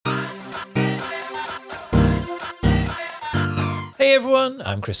Hey everyone,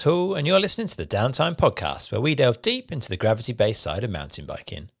 I'm Chris Hall, and you're listening to the Downtime Podcast, where we delve deep into the gravity-based side of mountain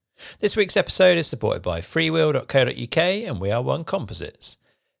biking. This week's episode is supported by freewheel.co.uk and We Are One Composites.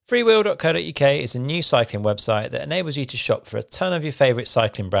 Freewheel.co.uk is a new cycling website that enables you to shop for a ton of your favourite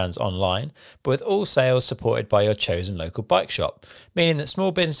cycling brands online, but with all sales supported by your chosen local bike shop, meaning that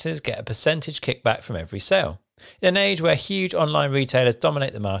small businesses get a percentage kickback from every sale. In an age where huge online retailers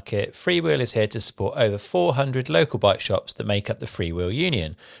dominate the market, Freewheel is here to support over 400 local bike shops that make up the Freewheel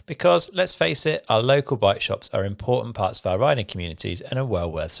Union. Because, let's face it, our local bike shops are important parts of our riding communities and are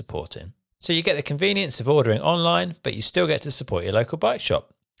well worth supporting. So you get the convenience of ordering online, but you still get to support your local bike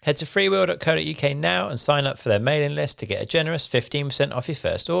shop. Head to freewheel.co.uk now and sign up for their mailing list to get a generous 15% off your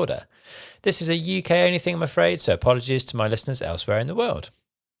first order. This is a UK only thing, I'm afraid, so apologies to my listeners elsewhere in the world.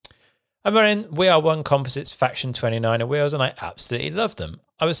 I'm running We Are One Composites Faction 29er wheels and I absolutely love them.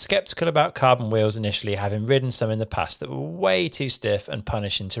 I was sceptical about carbon wheels initially, having ridden some in the past that were way too stiff and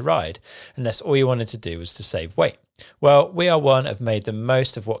punishing to ride, unless all you wanted to do was to save weight. Well, We Are One have made the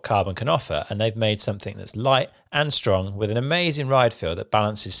most of what carbon can offer, and they've made something that's light and strong with an amazing ride feel that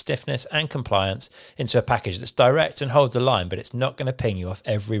balances stiffness and compliance into a package that's direct and holds a line, but it's not going to ping you off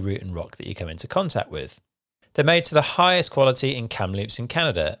every root and rock that you come into contact with. They're made to the highest quality in Kamloops in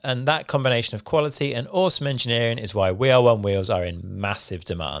Canada, and that combination of quality and awesome engineering is why We Are One wheels are in massive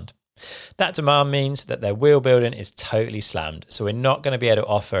demand. That demand means that their wheel building is totally slammed, so we're not going to be able to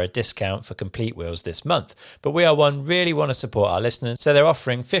offer a discount for complete wheels this month. But We Are One really want to support our listeners, so they're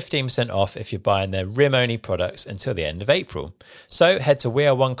offering 15% off if you're buying their rim-only products until the end of April. So head to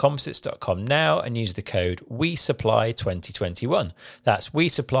weareonecomposites.com now and use the code WeSupply2021. That's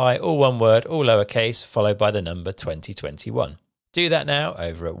WeSupply, all one word, all lowercase, followed by the number 2021. Do that now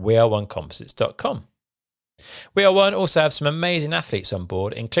over at weareonecomposites.com. We Are One also have some amazing athletes on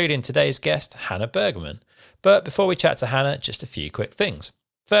board, including today's guest, Hannah Bergerman. But before we chat to Hannah, just a few quick things.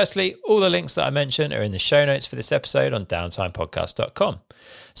 Firstly, all the links that I mentioned are in the show notes for this episode on downtimepodcast.com.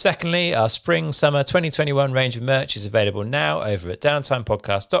 Secondly, our spring-summer 2021 range of merch is available now over at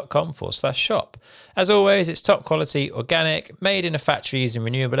downtimepodcast.com/shop. As always, it's top quality, organic, made in a factory using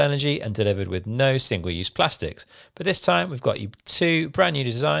renewable energy and delivered with no single-use plastics. But this time, we've got you 2 brand new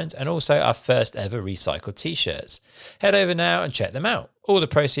designs and also our first ever recycled t-shirts. Head over now and check them out. All the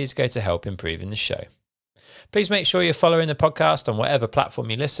proceeds go to help improving the show. Please make sure you're following the podcast on whatever platform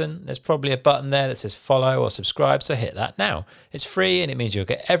you listen. There's probably a button there that says follow or subscribe, so hit that now. It's free and it means you'll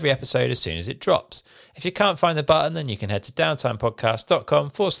get every episode as soon as it drops. If you can't find the button, then you can head to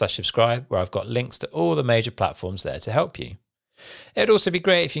downtimepodcast.com/subscribe, where I've got links to all the major platforms there to help you. It'd also be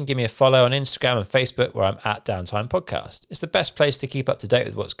great if you can give me a follow on Instagram and Facebook, where I'm at Downtime Podcast. It's the best place to keep up to date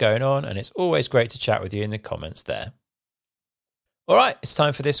with what's going on, and it's always great to chat with you in the comments there. All right, it's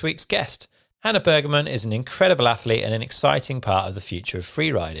time for this week's guest. Hannah Bergerman is an incredible athlete and an exciting part of the future of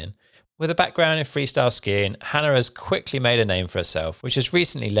freeriding. With a background in freestyle skiing, Hannah has quickly made a name for herself, which has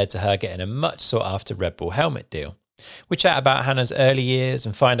recently led to her getting a much sought-after Red Bull helmet deal. We chat about Hannah's early years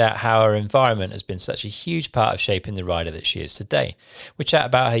and find out how her environment has been such a huge part of shaping the rider that she is today. We chat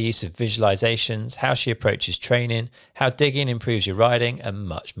about her use of visualizations, how she approaches training, how digging improves your riding, and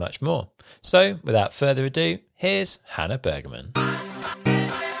much, much more. So, without further ado, here's Hannah Bergerman.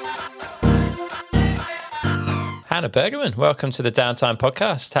 Hannah Bergerman, welcome to the Downtime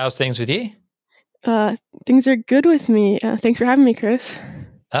Podcast. How's things with you? Things are good with me. Thanks for having me, Chris.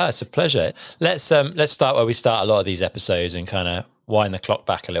 It's a pleasure. Let's start where we start a lot of these episodes and kind of wind the clock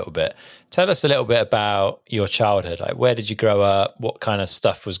back a little bit. Tell us a little bit about your childhood. Like, where did you grow up? What kind of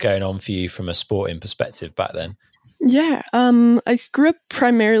stuff was going on for you from a sporting perspective back then? Yeah, I grew up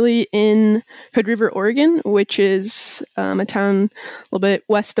primarily in Hood River, Oregon, which is a town a little bit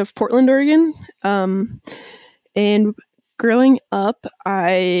west of Portland, Oregon. And growing up,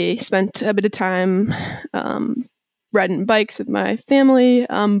 I spent a bit of time riding bikes with my family,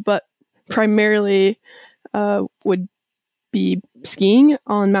 but primarily would be skiing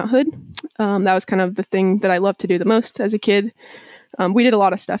on Mount Hood. That was kind of the thing that I loved to do the most as a kid. We did a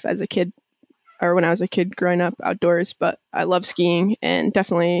lot of stuff as a kid, or when I was a kid growing up outdoors, but I love skiing and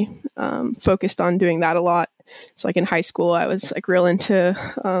definitely focused on doing that a lot. So like in high school, I was like real into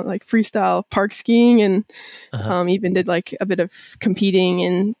like freestyle park skiing and even did like a bit of competing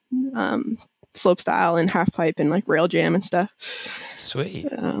in slope style and half pipe and like rail jam and stuff. Sweet.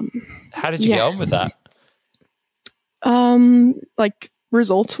 How did you get on with that? Like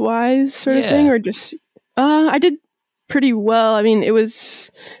results wise sort of thing, or just I did pretty well. I mean,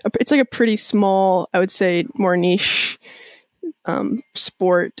 it's like a pretty small, I would say more niche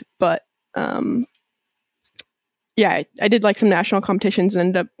sport, but yeah, I did like some national competitions and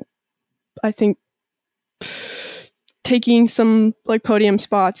ended up, I think, taking some like podium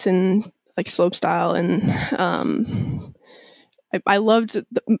spots in like slope style, and I loved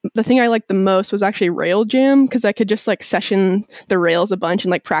the thing I liked the most was actually rail jam, because I could just like session the rails a bunch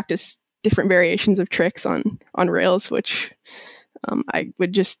and like practice different variations of tricks on rails, which I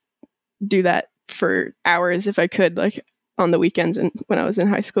would just do that for hours if I could, like on the weekends and when I was in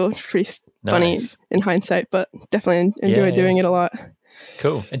high school. It's pretty funny in hindsight, but definitely enjoyed doing it a lot.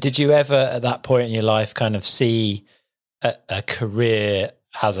 Cool. And did you ever at that point in your life kind of see a career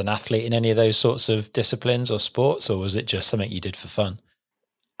as an athlete in any of those sorts of disciplines or sports, or was it just something you did for fun?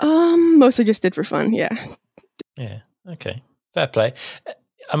 Mostly just did for fun. Yeah. Okay. Fair play.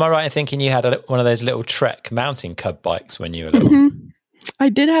 Am I right in thinking you had one of those little Trek mountain cub bikes when you were little? Mm-hmm. I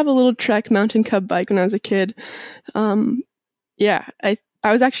did have a little Trek mountain cub bike when I was a kid.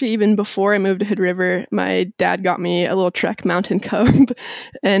 I was actually, even before I moved to Hood River, my dad got me a little Trek mountain cub,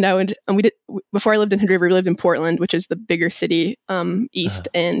 and before I lived in Hood River, we lived in Portland, which is the bigger city east,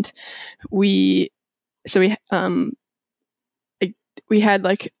 and we had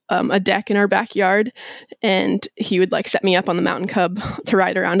like a deck in our backyard, and he would like set me up on the mountain cub to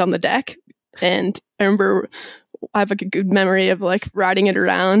ride around on the deck. And I remember I have like a good memory of like riding it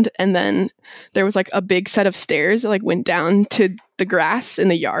around, and then there was like a big set of stairs that like went down to the grass in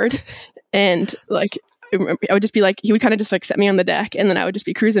the yard, and like I would just be like, he would kind of just like set me on the deck, and then I would just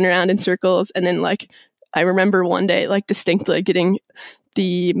be cruising around in circles. And then like I remember one day like distinctly getting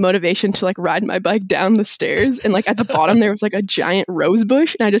the motivation to like ride my bike down the stairs, and like at the bottom there was like a giant rose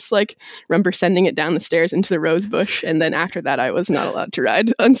bush, and I just like remember sending it down the stairs into the rose bush. And then after that I was not allowed to ride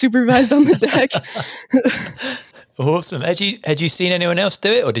unsupervised on the deck. Awesome. Had you seen anyone else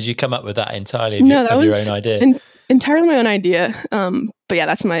do it, or did you come up with that entirely of your own idea? Entirely my own idea. But yeah,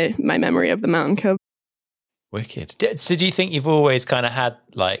 that's my memory of the mountain cub. Wicked. So do you think you've always kind of had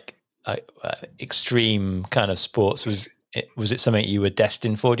like extreme kind of sports? Was it something you were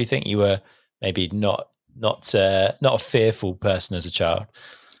destined for? Do you think you were maybe not a fearful person as a child?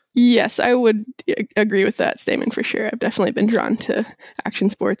 Yes, I would agree with that statement for sure. I've definitely been drawn to action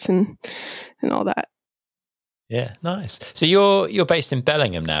sports and all that. Yeah, nice. So you're based in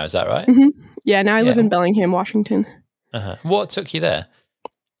Bellingham now, is that right? Mm-hmm. Yeah, now I live in Bellingham, Washington. What took you there?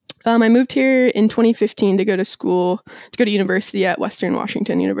 I moved here in 2015 to go to university at Western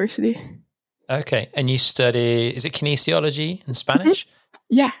Washington University. Okay, and you study, is it kinesiology and Spanish?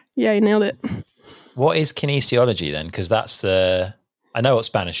 Mm-hmm. Yeah, you nailed it. What is kinesiology then? Because I know what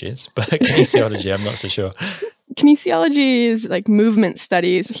Spanish is, but kinesiology, I'm not so sure. Kinesiology is like movement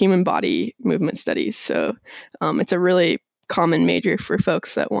studies, human body movement studies. So it's a really common major for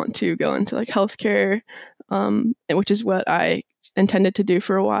folks that want to go into like healthcare, which is what I intended to do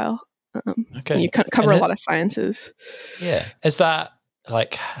for a while. Okay. And you cover a lot of sciences. Yeah. Is that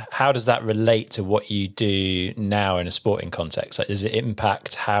like, how does that relate to what you do now in a sporting context? Like, does it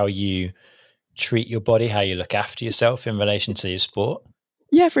impact how you treat your body, how you look after yourself in relation to your sport?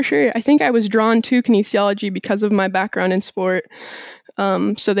 Yeah, for sure. I think I was drawn to kinesiology because of my background in sport.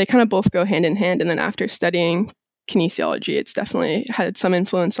 So they kind of both go hand in hand. And then after studying kinesiology, it's definitely had some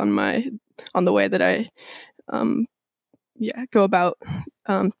influence on the way that I go about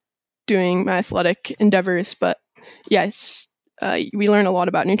doing my athletic endeavors. But yes, we learn a lot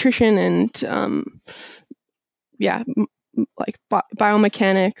about nutrition and like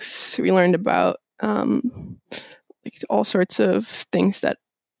biomechanics. We learned about like all sorts of things that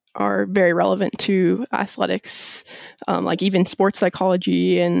are very relevant to athletics, like even sports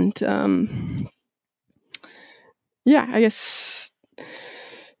psychology. And I guess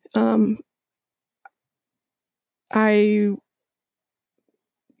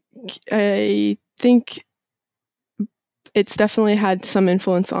I think it's definitely had some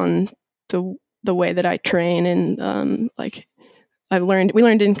influence on the way that I train. And like we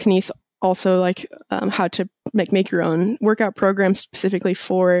learned in kines also like how to make your own workout program specifically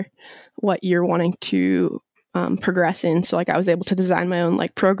for what you're wanting to progress in. So like I was able to design my own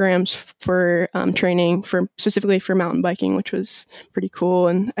like programs for training specifically for mountain biking, which was pretty cool.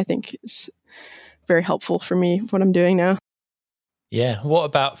 And I think it's very helpful for me, what I'm doing now. Yeah. What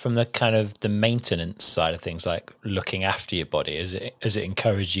about from the kind of the maintenance side of things, like looking after your body? Has it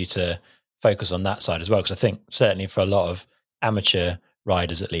encouraged you to focus on that side as well? Because I think certainly for a lot of amateur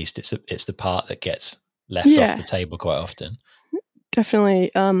riders, at least, it's the part that gets left off the table quite often.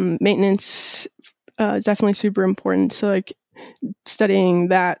 Definitely. Maintenance is definitely super important. So like studying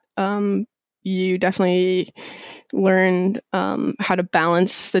that, you definitely learn how to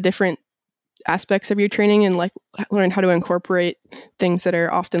balance the different aspects of your training and like learn how to incorporate things that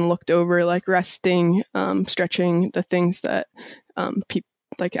are often looked over, like resting, stretching, the things that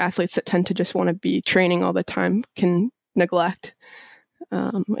like athletes that tend to just want to be training all the time can neglect.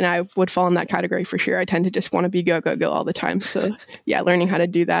 And I would fall in that category for sure. I tend to just want to be go, go, go all the time. So yeah, learning how to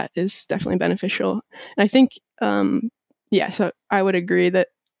do that is definitely beneficial. And I think, so I would agree that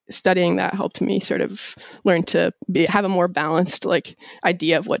studying that helped me sort of learn to have a more balanced like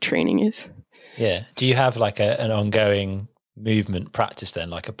idea of what training is. Yeah. Do you have like an ongoing movement practice then,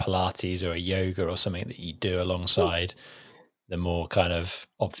 like a Pilates or a yoga or something that you do alongside the more kind of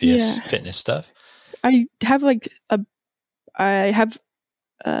obvious fitness stuff? I have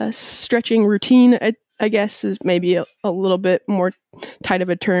a stretching routine, I guess is maybe a little bit more tight of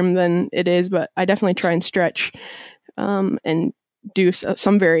a term than it is, but I definitely try and stretch and do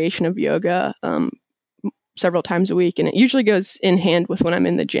some variation of yoga several times a week. And it usually goes in hand with when I'm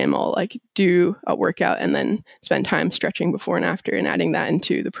in the gym. I'll like do a workout and then spend time stretching before and after and adding that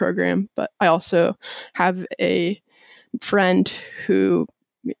into the program. But I also have a friend who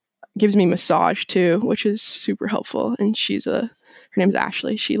gives me massage too, which is super helpful. And her name's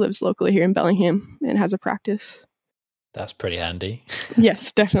Ashley. She lives locally here in Bellingham and has a practice. That's pretty handy.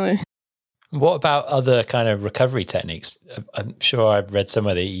 Yes, definitely. What about other kind of recovery techniques? I'm sure I've read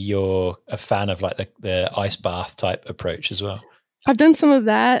somewhere that you're a fan of like the ice bath type approach as well. I've done some of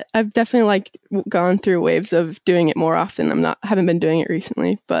that. I've definitely like gone through waves of doing it more often. Haven't been doing it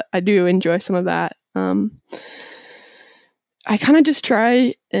recently, but I do enjoy some of that. I kind of just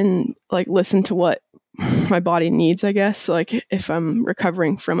try and like listen to what my body needs, I guess. Like if I'm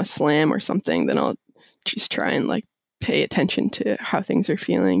recovering from a slam or something, then I'll just try and like pay attention to how things are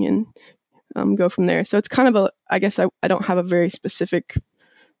feeling and go from there. So it's kind of I guess I don't have a very specific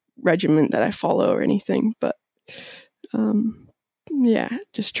regimen that I follow or anything, but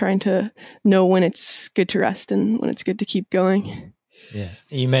just trying to know when it's good to rest and when it's good to keep going. Yeah.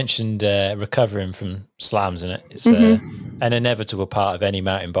 You mentioned recovering from slams, and it's an inevitable part of any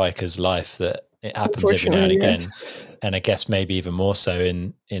mountain biker's life that it happens every now and again. Yes. And I guess maybe even more so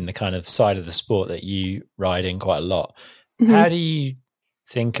in the kind of side of the sport that you ride in quite a lot. Mm-hmm. How do you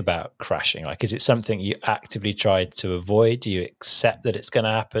think about crashing? Like, is it something you actively try to avoid? Do you accept that it's going to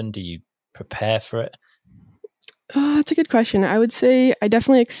happen? Do you prepare for it? That's a good question. I would say I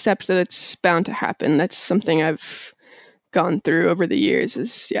definitely accept that it's bound to happen. That's something I've gone through over the years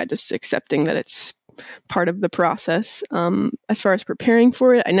is just accepting that it's part of the process. As far as preparing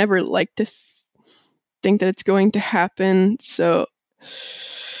for it, I never like to think that it's going to happen. So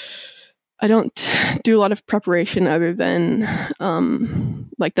I don't do a lot of preparation other than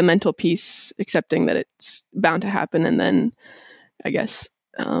like the mental piece, accepting that it's bound to happen. And then I guess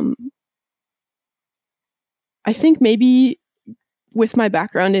I think maybe with my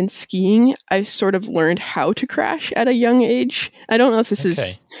background in skiing, I sort of learned how to crash at a young age. I don't know if this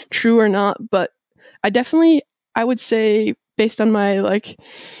is true or not, but I would say based on my like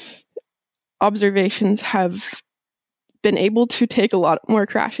observations, have been able to take a lot more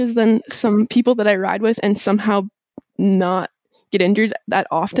crashes than some people that I ride with and somehow not get injured that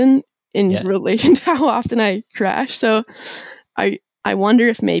often in relation to how often I crash. So I wonder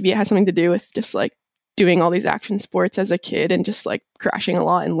if maybe it has something to do with just like doing all these action sports as a kid and just like crashing a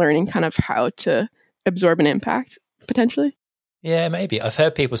lot and learning kind of how to absorb an impact potentially. Yeah, maybe. I've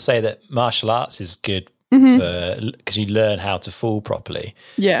heard people say that martial arts is good because you learn how to fall properly.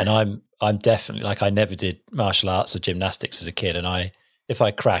 Yeah. And I'm definitely like, I never did martial arts or gymnastics as a kid. And if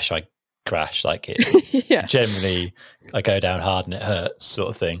I crash, I crash like it. Generally I go down hard and it hurts sort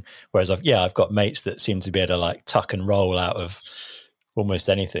of thing. Whereas I've got mates that seem to be able to like tuck and roll out of almost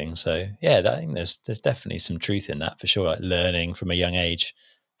anything. So I think there's definitely some truth in that for sure. Like learning from a young age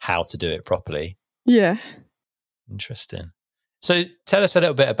how to do it properly. Yeah. Interesting. So tell us a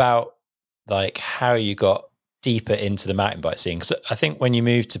little bit about like how you got deeper into the mountain bike scene. Because I think when you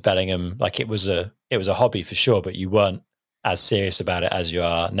moved to Bellingham, like it was a hobby for sure, but you weren't as serious about it as you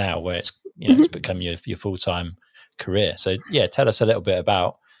are now, where it's it's become your full-time career. So tell us a little bit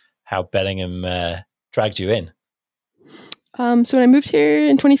about how Bellingham dragged you in. So when I moved here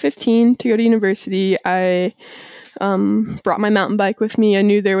in 2015 to go to university, I brought my mountain bike with me. I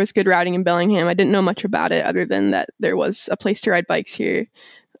knew there was good routing in Bellingham. I didn't know much about it other than that there was a place to ride bikes here.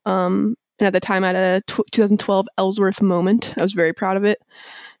 And at the time I had a 2012 Ellsworth Moment. I was very proud of it.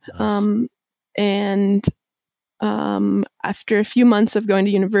 Nice. After a few months of going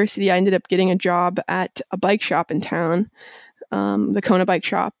to university, I ended up getting a job at a bike shop in town, the Kona Bike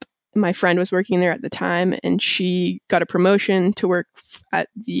Shop. My friend was working there at the time, and she got a promotion to work at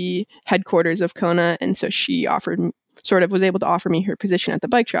the headquarters of Kona. And so she was able to offer me her position at the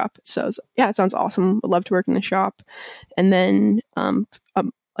bike shop. So I was like, it sounds awesome. I'd love to work in the shop. And then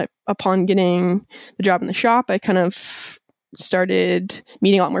upon getting the job in the shop, I kind of started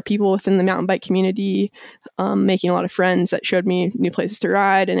meeting a lot more people within the mountain bike community, making a lot of friends that showed me new places to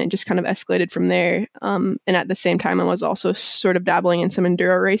ride, and it just kind of escalated from there. And at the same time, I was also sort of dabbling in some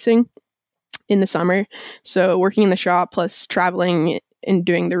enduro racing in the summer. So working in the shop plus traveling and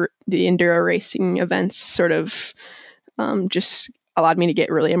doing the enduro racing events sort of just allowed me to get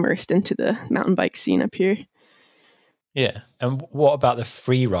really immersed into the mountain bike scene up here. Yeah. And what about the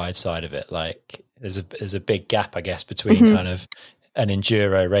free ride side of it? Like there's a big gap, I guess, between kind of an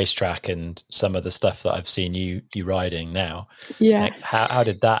enduro racetrack and some of the stuff that I've seen you riding now. Yeah. Like how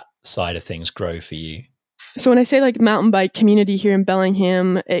did that side of things grow for you? So when I say like mountain bike community here in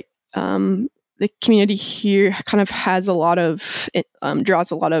Bellingham, the community here kind of has a lot of,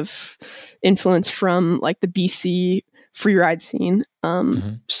 draws a lot of influence from like the BC free ride scene.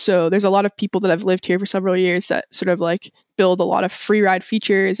 So there's a lot of people that have lived here for several years that sort of like build a lot of free ride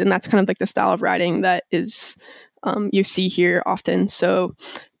features. And that's kind of like the style of riding that is, you see here often. So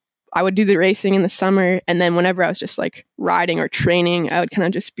I would do the racing in the summer. And then whenever I was just like riding or training, I would kind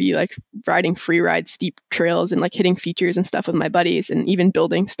of just be like riding free ride steep trails and like hitting features and stuff with my buddies and even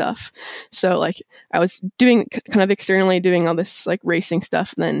building stuff. So like I was doing kind of externally doing all this like racing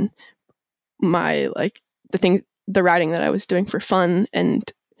stuff. And then my like the riding that I was doing for fun and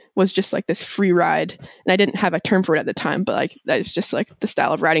was just like this free ride. And I didn't have a term for it at the time, but like that was just like the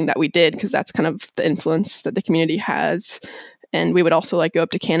style of riding that we did because that's kind of the influence that the community has. And we would also like go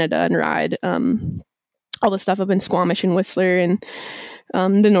up to Canada and ride all the stuff up in Squamish and Whistler and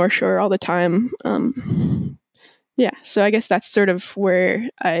the North Shore all the time. Yeah, so I guess that's sort of where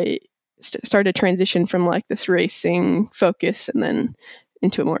I started to transition from like this racing focus and then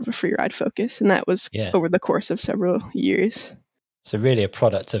into more of a free ride focus. And that was over the course of several years. So really a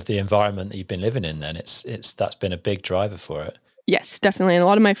product of the environment that you've been living in then. That's been a big driver for it. Yes, definitely. And a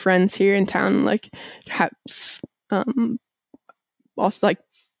lot of my friends here in town like have also like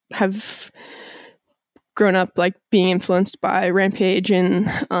have grown up like being influenced by Rampage and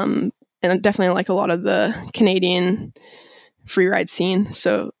definitely like a lot of the Canadian free ride scene.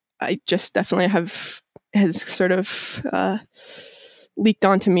 So I just definitely has sort of leaked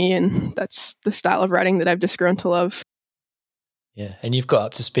onto me, and that's the style of riding that I've just grown to love. Yeah, and you've got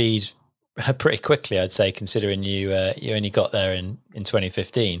up to speed pretty quickly, I'd say, considering you only got there in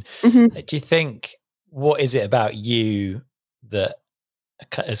 2015. Do you think, what is it about you that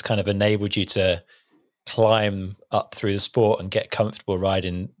has kind of enabled you to climb up through the sport and get comfortable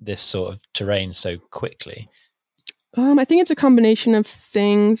riding this sort of terrain so quickly? I think it's a combination of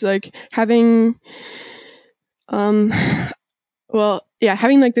things, like having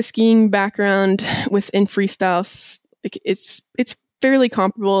having like the skiing background within freestyles. Like it's fairly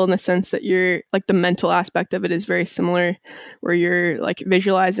comparable in the sense that you're like the mental aspect of it is very similar, where you're like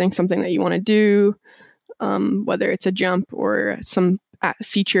visualizing something that you want to do, whether it's a jump or some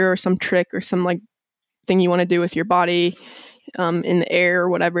feature or some trick or some like thing you want to do with your body in the air or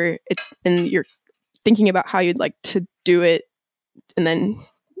whatever. And you're thinking about how you'd like to do it, and then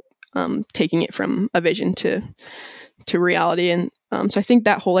taking it from a vision to reality. And so I think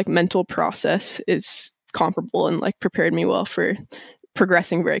that whole like mental process is comparable and like prepared me well for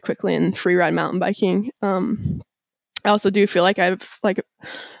progressing very quickly in free ride mountain biking. I also do feel like I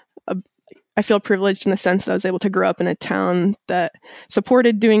feel privileged in the sense that I was able to grow up in a town that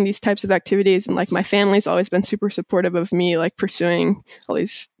supported doing these types of activities. And like my family's always been super supportive of me, like pursuing all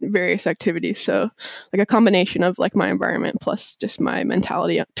these various activities. So like a combination of like my environment plus just my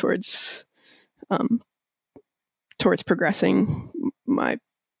mentality towards progressing my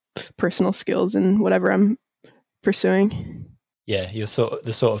personal skills and whatever I'm pursuing. Yeah, you're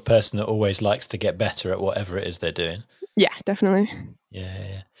the sort of person that always likes to get better at whatever it is they're doing. Yeah, definitely.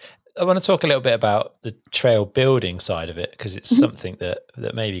 Yeah. I want to talk a little bit about the trail building side of it, because it's something that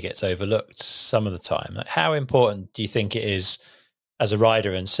maybe gets overlooked some of the time. Like, how important do you think it is as a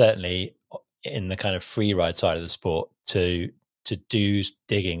rider, and certainly in the kind of free ride side of the sport, to do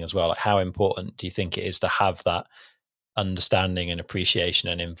digging as well? Like, how important do you think it is to have that understanding and appreciation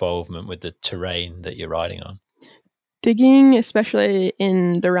and involvement with the terrain that you're riding on? Digging, especially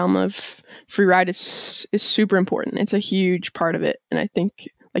in the realm of free ride, is super important. It's a huge part of it. And I think,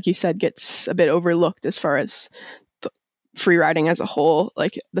 like you said, gets a bit overlooked as far as the free riding as a whole,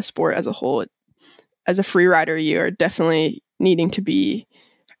 like the sport as a whole. As a free rider, you are definitely needing to be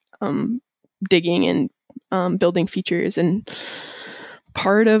digging and building features. And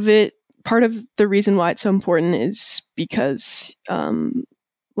part of the reason why it's so important is because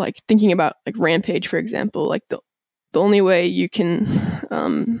like thinking about like Rampage, for example, like the only way you can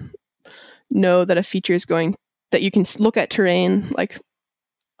know that a feature is going, that you can look at terrain like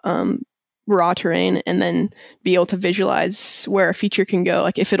raw terrain and then be able to visualize where a feature can go,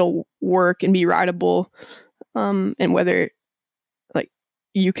 like if it'll work and be rideable, and whether like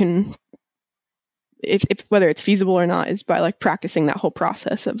you can, if whether it's feasible or not, is by like practicing that whole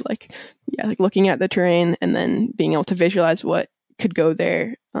process of like looking at the terrain and then being able to visualize what could go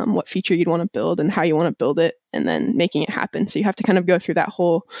there, what feature you'd want to build and how you want to build it, and then making it happen. So you have to kind of go through that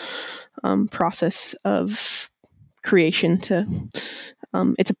whole process of creation to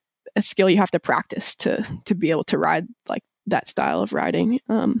it's a skill you have to practice to be able to ride like that style of riding.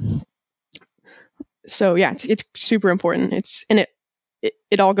 So yeah, it's super important.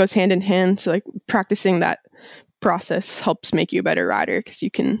 It all goes hand in hand. So like practicing that process helps make you a better rider, because you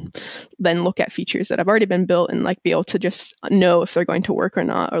can then look at features that have already been built and like be able to just know if they're going to work or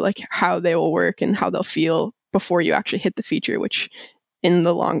not, or like how they will work and how they'll feel before you actually hit the feature, which in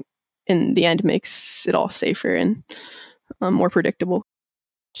the end makes it all safer and more predictable.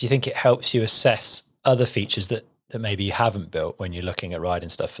 Do you think it helps you assess other features that maybe you haven't built when you're looking at riding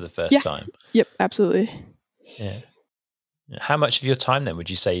stuff for the first time? Yep, absolutely. Yeah. How much of your time then would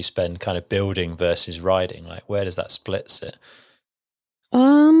you say you spend kind of building versus riding? Like, where does that split sit?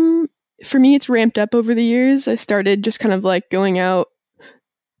 For me, it's ramped up over the years. I started just kind of like going out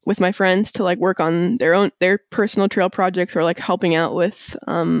with my friends to like work on their personal trail projects, or like helping out with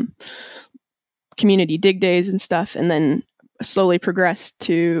community dig days and stuff, and then slowly progressed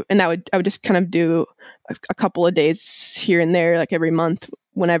to, and I would just kind of do a couple of days here and there, like every month,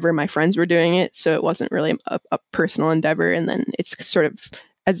 whenever my friends were doing it. So it wasn't really a personal endeavor. And then it's sort of,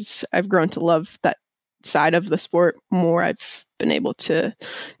 as I've grown to love that side of the sport more, I've been able to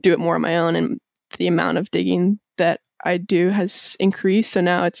do it more on my own, and the amount of digging that I do has increased. So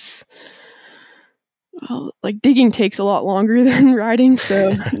now it's like digging takes a lot longer than riding.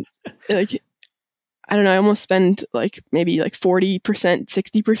 So like, I don't know, I almost spend like maybe like 40%,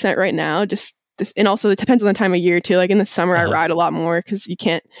 60% right now, just this. And also it depends on the time of year too. Like in the summer, I ride a lot more because you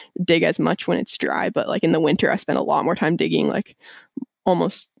can't dig as much when it's dry. But like in the winter, I spend a lot more time digging, like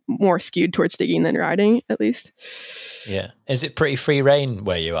almost more skewed towards digging than riding, at least. Yeah. Is it pretty free reign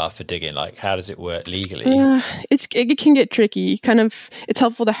where you are for digging? Like, how does it work legally? It can get tricky. It's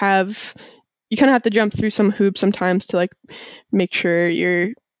helpful to have, you kind of have to jump through some hoops sometimes to like make sure you're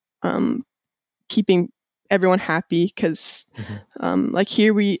keeping everyone happy, because like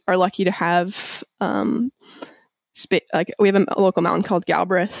here we are lucky to have like we have a local mountain called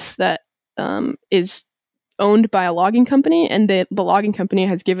Galbraith that is owned by a logging company, and the logging company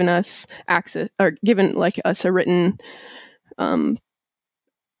has given us access, or given like us a written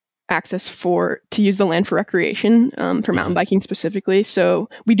access to use the land for recreation, for mountain biking specifically. So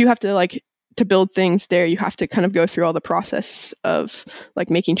we do have to like, to build things there, you have to kind of go through all the process of like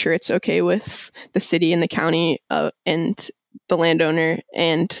making sure it's okay with the city and the county, and the landowner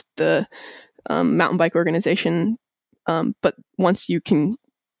and the mountain bike organization. But once you can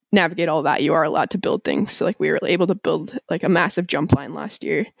navigate all that, you are allowed to build things. So like we were able to build like a massive jump line last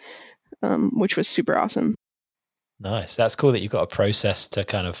year, which was super awesome. Nice. That's cool that you've got a process to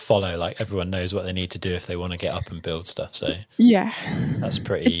kind of follow. Like everyone knows what they need to do if they want to get up and build stuff. So yeah, that's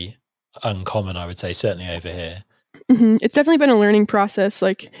pretty uncommon, I would say, certainly over here. It's definitely been a learning process.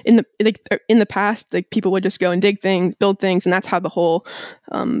 Like in the past, like people would just go and dig things, build things, and that's how the whole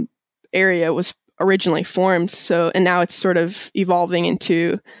area was originally formed. So, and now it's sort of evolving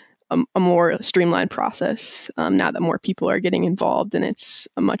into a more streamlined process, now that more people are getting involved, and it's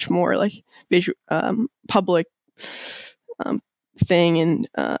a much more like visual, public thing. And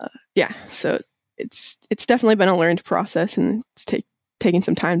so it's definitely been a learned process, and it's taking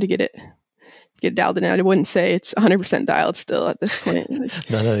some time to get it dialed in. I wouldn't say it's 100% dialed still at this point.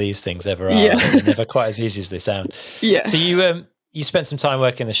 None of these things ever are. Yeah. They're never quite as easy as they sound. Yeah. So you spent some time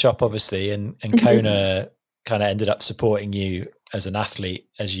working in the shop, obviously, and Kona kind of ended up supporting you as an athlete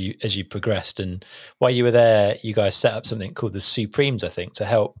as you progressed. And while you were there, you guys set up something called the Supremes, I think, to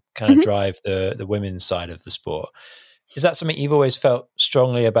help kind of drive the women's side of the sport. Is that something you've always felt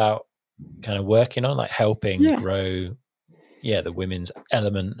strongly about kind of working on, like helping grow the women's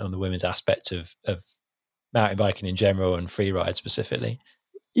element or the women's aspect of mountain biking in general and free ride specifically?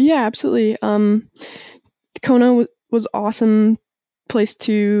 Yeah, absolutely. Kona was awesome place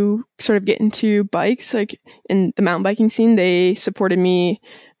to sort of get into bikes. Like in the mountain biking scene, they supported me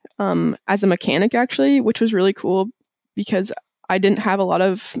as a mechanic, actually, which was really cool because I didn't have a lot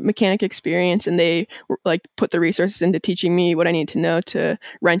of mechanic experience, and they like put the resources into teaching me what I needed to know to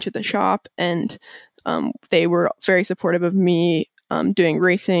wrench at the shop. And they were very supportive of me doing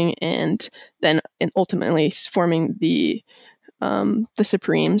racing, and then ultimately forming the the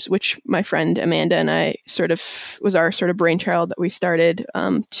Supremes, which my friend Amanda and I was our sort of brainchild that we started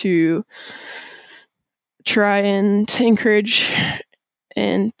to try and encourage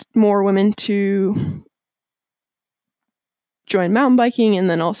and more women to join mountain biking, and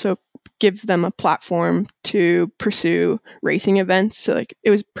then also give them a platform to pursue racing events. So like it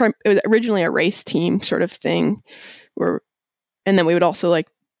was originally a race team sort of thing, and then we would also like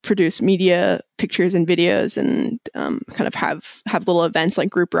produce media pictures and videos, and kind of have little events like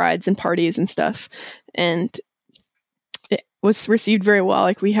group rides and parties and stuff. And it was received very well.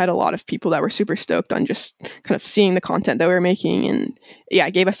 Like we had a lot of people that were super stoked on just kind of seeing the content that we were making, and yeah,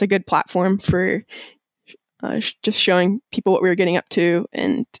 it gave us a good platform for just showing people what we were getting up to.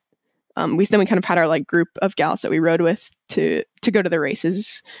 And we kind of had our like group of gals that we rode with to go to the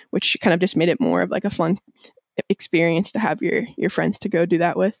races, which kind of just made it more of like a fun experience to have your friends to go do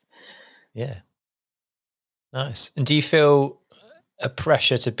that with. Yeah. Nice. And do you feel a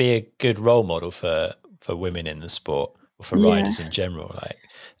pressure to be a good role model for women in the sport, or for riders in general? Like,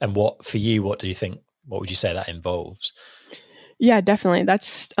 and what do you think, what would you say that involves? Yeah, definitely.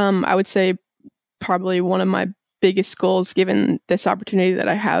 That's I would say probably one of my biggest goals, given this opportunity that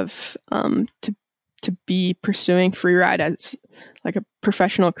I have to be pursuing freeride as like a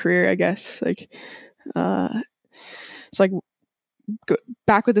professional career, I guess. Like it's like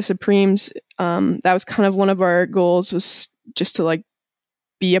back with the Supremes, that was kind of one of our goals, was just to like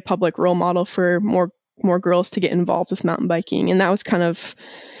be a public role model for more girls to get involved with mountain biking. And that was kind of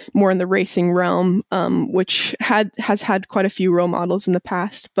more in the racing realm, which has had quite a few role models in the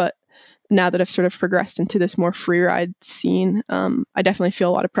past, but now that I've sort of progressed into this more freeride scene, I definitely feel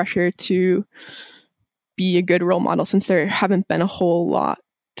a lot of pressure to be a good role model, since there haven't been a whole lot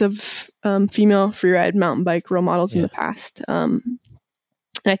of female freeride mountain bike role models in the past. And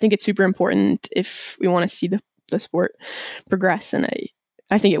I think it's super important if we want to see the sport progress. And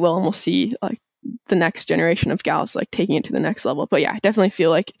I think it will, and we'll see like the next generation of gals like taking it to the next level. But yeah, I definitely feel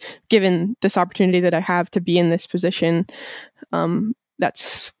like, given this opportunity that I have to be in this position,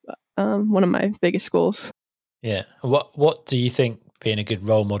 that's one of my biggest goals. Yeah. What do you think being a good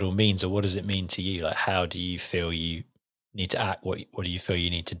role model means, or what does it mean to you? Like, how do you feel you need to act? What do you feel you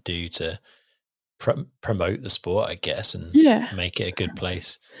need to do to promote the sport, I guess, and make it a good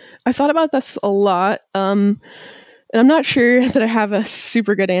place? I thought about this a lot. And I'm not sure that I have a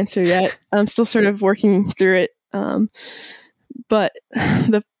super good answer yet. I'm still sort of working through it. But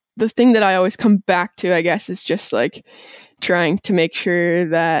the thing that I always come back to, I guess, is just like trying to make sure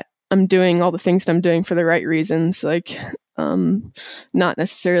that I'm doing all the things that I'm doing for the right reasons. Like, not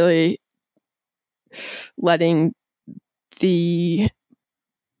necessarily letting the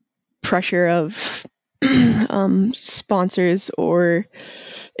pressure of sponsors or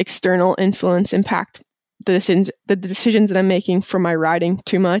external influence impact the decisions that I'm making for my riding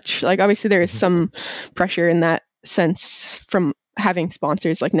too much. Like, obviously there is some pressure in that sense from having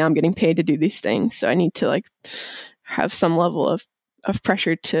sponsors. Like, now I'm getting paid to do these things, so I need to like have some level of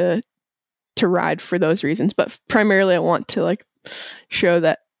pressure to ride for those reasons. But primarily I want to like show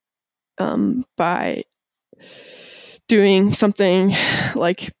that by doing something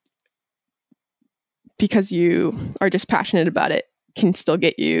like because you are just passionate about it can still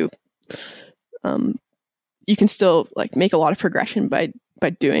get you you can still like make a lot of progression by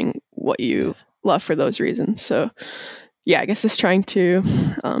doing what you love for those reasons. So yeah, I guess just trying to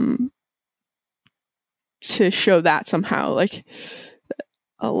show that somehow, like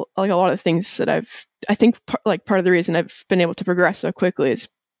a lot of things that I think part of the reason I've been able to progress so quickly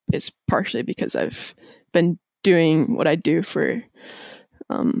is partially because I've been doing what I do for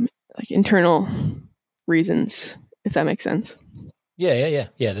like internal reasons, if that makes sense. Yeah.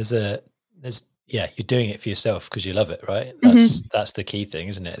 You're doing it for yourself because you love it, right? That's the key thing,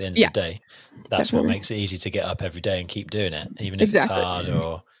 isn't it? At the end of the day, that's definitely what makes it easy to get up every day and keep doing it, even if it's hard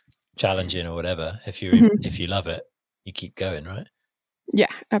or challenging or whatever. If you love it, you keep going, right? Yeah,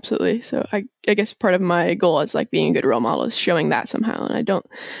 absolutely. So I guess part of my goal is like being a good role model is showing that somehow, and I don't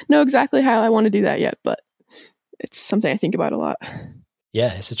know exactly how I want to do that yet, but it's something I think about a lot.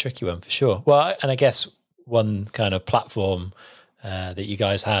 Yeah, it's a tricky one for sure. Well, and I guess one kind of platform that you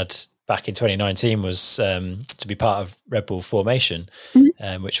guys had back in 2019 was to be part of Red Bull Formation,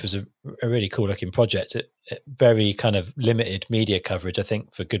 which was a really cool looking project. It very kind of limited media coverage, I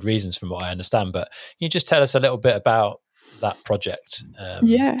think, for good reasons from what I understand. But can you just tell us a little bit about that project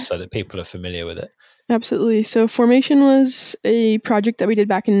so that people are familiar with it? Absolutely. So Formation was a project that we did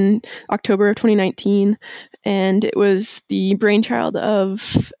back in October of 2019, and it was the brainchild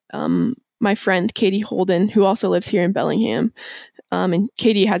of my friend Katie Holden, who also lives here in Bellingham. And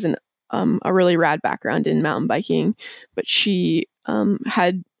Katie has a really rad background in mountain biking, but she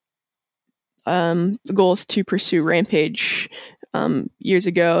had the goals to pursue Rampage years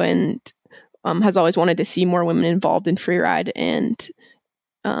ago, and has always wanted to see more women involved in freeride. And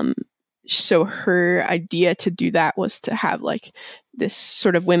so her idea to do that was to have like this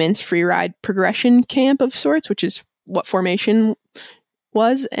sort of women's freeride progression camp of sorts, which is what Formation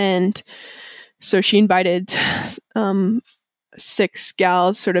was. And so she invited 6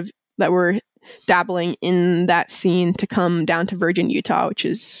 gals sort of that were dabbling in that scene to come down to Virgin, Utah, which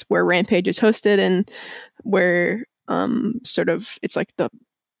is where Rampage is hosted, and where sort of it's like a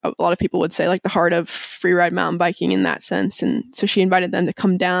lot of people would say like the heart of freeride mountain biking in that sense. And so she invited them to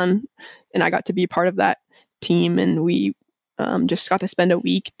come down, and I got to be part of that team, and we just got to spend a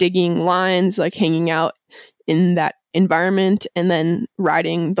week digging lines, like hanging out in that environment, and then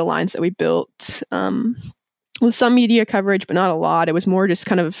riding the lines that we built with some media coverage, but not a lot. It was more just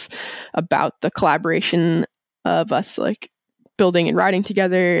kind of about the collaboration of us like building and riding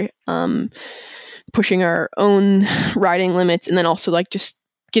together, pushing our own riding limits, and then also like just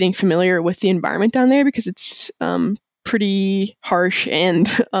getting familiar with the environment down there, because it's pretty harsh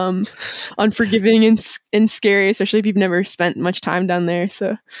and unforgiving and scary, especially if you've never spent much time down there.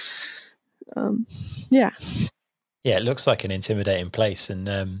 So yeah, it looks like an intimidating place,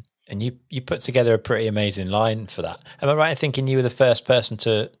 and you put together a pretty amazing line for that. Am I right in thinking you were the first person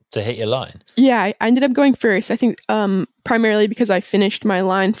to hit your line? Yeah, I ended up going first. I think primarily because I finished my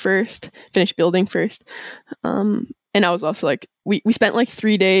line first, finished building first. And I was also like, we spent like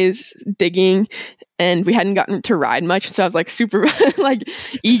 3 days digging, and we hadn't gotten to ride much. So I was like super like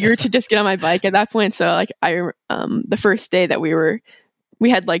eager to just get on my bike at that point. So like the first day that we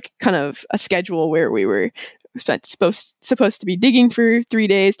had like kind of a schedule where we were supposed to be digging for 3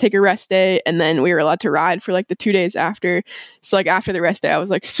 days, take a rest day, and then we were allowed to ride for like the 2 days after. So like after the rest day, I was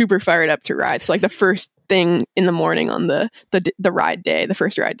like super fired up to ride. So like the first thing in the morning on the ride day, the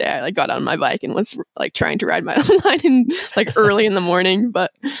first ride day, I like got on my bike and was like trying to ride my own line in like early in the morning.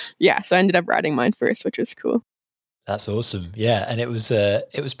 But yeah, so I ended up riding mine first, which was cool. That's awesome. Yeah, and it was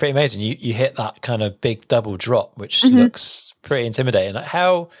pretty amazing. You hit that kind of big double drop, which looks pretty intimidating. Like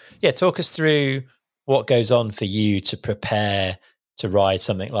talk us through what goes on for you to prepare to ride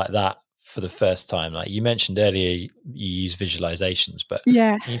something like that for the first time. Like you mentioned earlier, you use visualizations, but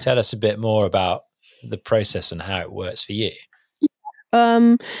can you tell us a bit more about the process and how it works for you?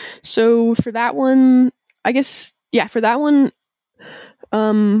 So for that one, I guess, we'd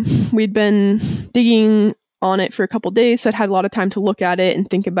been digging on it for a couple days, so I'd had a lot of time to look at it and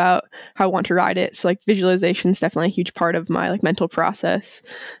think about how I want to ride it. So like visualization is definitely a huge part of my like mental process,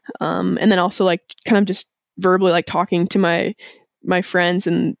 and then also like kind of just verbally like talking to my friends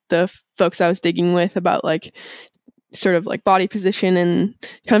and the folks I was digging with about like sort of like body position, and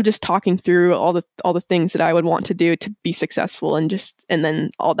kind of just talking through all the things that I would want to do to be successful, and then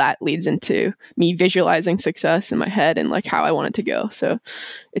all that leads into me visualizing success in my head and like how I want it to go. So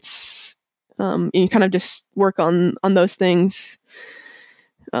it's you kind of just work on those things,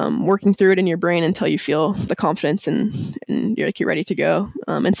 working through it in your brain until you feel the confidence and you're ready to go.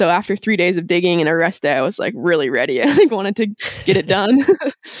 And so after 3 days of digging and a rest day, I was like really ready. I wanted to get it done.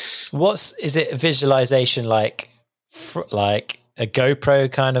 Is it a visualization like a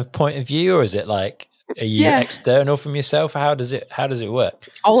GoPro kind of point of view, or is it like, are you external from yourself? How does it work?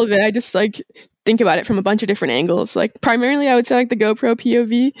 All of it. I just like think about it from a bunch of different angles. Like primarily I would say like the GoPro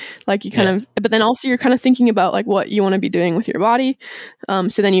POV, like you kind of, but then also you're kind of thinking about like what you want to be doing with your body.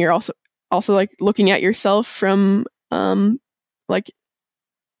 So then you're also like looking at yourself from like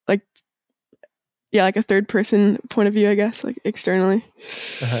a third person point of view, I guess, like externally.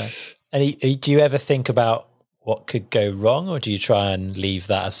 And do you ever think about what could go wrong, or do you try and leave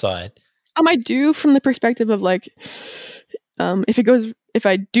that aside? I do, from the perspective of like, if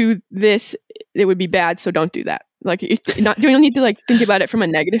I do this, it would be bad, so don't do that. Like, you don't need to like think about it from a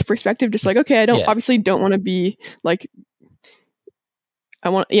negative perspective. Just like, okay, obviously don't want to be like, I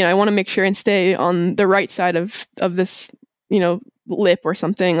want to make sure and stay on the right side of this, lip or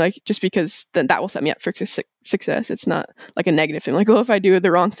something, like, just because then that will set me up for success. It's not like a negative thing. Like, if I do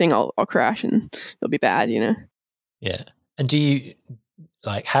the wrong thing, I'll crash and it'll be bad, Yeah. And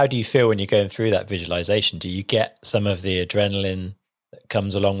how do you feel when you're going through that visualization? Do you get some of the adrenaline that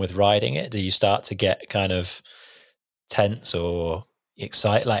comes along with riding it? Do you start to get kind of tense or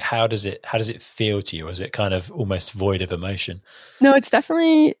excited? Like, how does it feel to you? Or is it kind of almost void of emotion? No, it's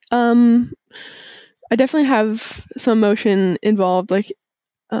definitely, I definitely have some emotion involved. Like,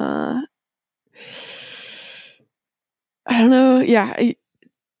 I don't know. Yeah.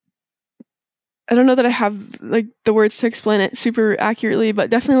 I don't know that I have like the words to explain it super accurately, but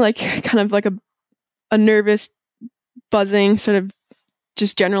definitely like kind of like a nervous buzzing, sort of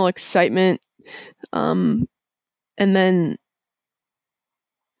just general excitement. And then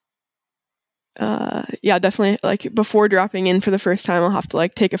yeah, definitely like before dropping in for the first time, I'll have to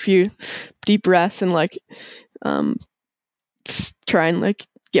like take a few deep breaths and like try and like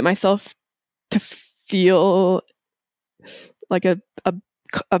get myself to feel like a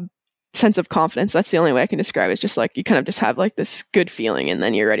sense of confidence. That's the only way I can describe it. It's just like you kind of just have like this good feeling and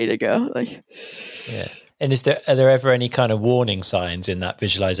then you're ready to go. Like, yeah. And are there ever any kind of warning signs in that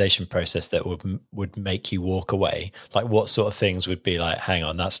visualization process that would make you walk away? Like what sort of things would be like, hang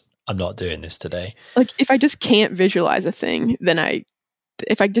on, I'm not doing this today? Like if I just can't visualize a thing, then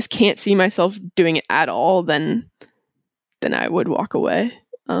if I just can't see myself doing it at all, then I would walk away.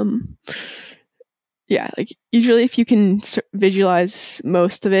 Yeah, like usually if you can visualize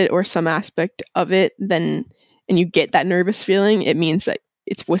most of it or some aspect of it, then and you get that nervous feeling, it means that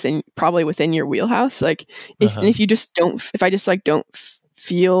it's probably within your wheelhouse. Like if you just don't, if I just like don't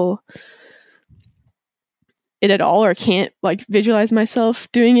feel it at all or can't like visualize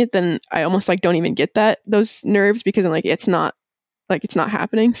myself doing it, then I almost like don't even get those nerves because I'm like it's not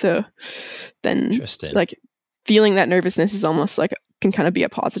happening. So then like feeling that nervousness is almost like can kind of be a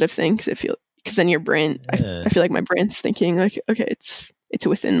positive thing because then your brain, I feel like my brain's thinking like, okay, it's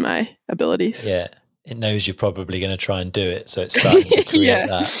within my abilities. Yeah. It knows you're probably going to try and do it. So it's starting to create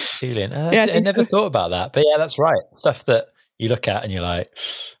that feeling. I never thought about that. But yeah, that's right. Stuff that you look at and you're like,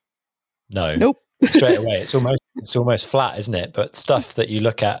 no. Nope. Straight away. It's almost flat, isn't it? But stuff that you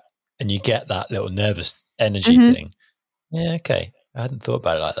look at and you get that little nervous energy thing. Yeah, okay. I hadn't thought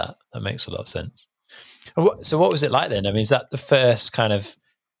about it like that. That makes a lot of sense. So what was it like then? I mean, is that the first kind of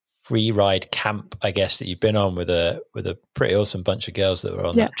free ride camp, I guess, that you've been on with a pretty awesome bunch of girls that were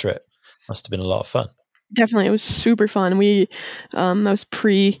on that trip? Must have been a lot of fun. Definitely. It was super fun. We that was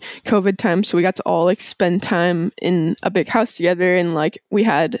pre-COVID time, so we got to all like spend time in a big house together, and like we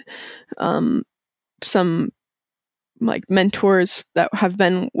had some like mentors that have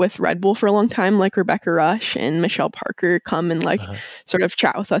been with Red Bull for a long time, like Rebecca Rush and Michelle Parker, come and like sort of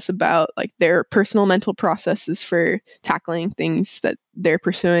chat with us about like their personal mental processes for tackling things that they're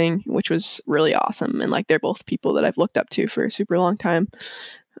pursuing, which was really awesome. And like they're both people that I've looked up to for a super long time.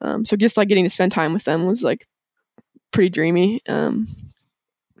 So just like getting to spend time with them was like pretty dreamy.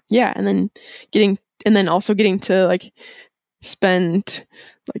 Yeah, and then also getting to like spend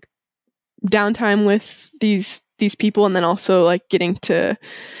like downtime with these people, and then also like getting to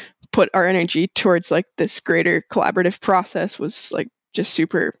put our energy towards like this greater collaborative process was like just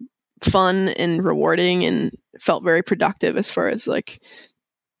super fun and rewarding and felt very productive as far as like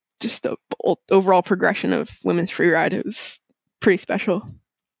just the overall progression of women's freeride. It was pretty special.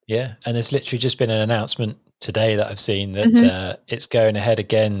 Yeah, and there's literally just been an announcement today that I've seen that it's going ahead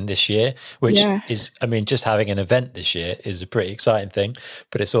again this year, which is, I mean, just having an event this year is a pretty exciting thing,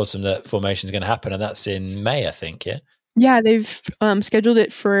 but it's awesome that Formation is going to happen, and that's in May, I think, yeah? Yeah, they've scheduled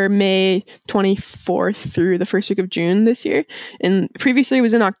it for May 24th through the first week of June this year, and previously it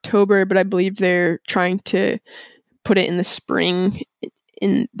was in October, but I believe they're trying to put it in the spring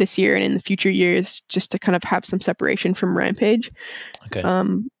in this year and in the future years just to kind of have some separation from Rampage. Okay.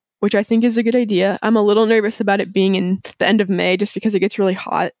 Which I think is a good idea. I'm a little nervous about it being in the end of May just because it gets really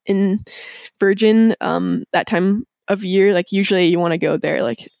hot in Virgin that time of year. Like usually you want to go there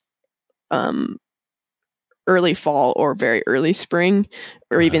like early fall or very early spring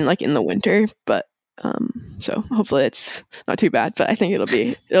or even like in the winter. But so hopefully it's not too bad, but I think it'll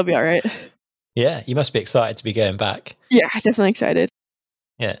be all right. Yeah, you must be excited to be going back. Yeah, definitely excited.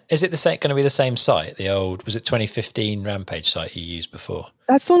 Yeah. Is it going to be the same site? The old, was it 2015 Rampage site you used before?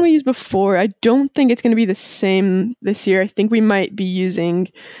 That's the one we used before. I don't think it's going to be the same this year. I think we might be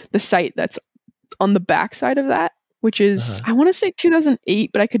using the site that's on the back side of that, which is, I want to say 2008,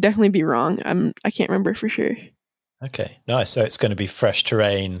 but I could definitely be wrong. I can't remember for sure. Okay, nice. So it's going to be fresh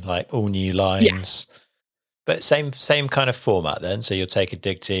terrain, like all new lines. Yeah. But same kind of format then. So you'll take a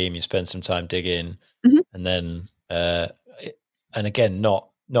dig team, you spend some time digging, and then, and again, not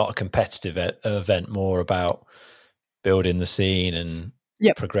a competitive event, more about building the scene and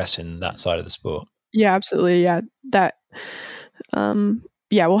progressing that side of the sport. Yeah, absolutely. Yeah, that.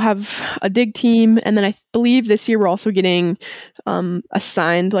 We'll have a dig team, and then I believe this year we're also getting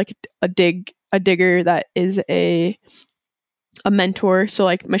assigned like a digger that is a mentor. So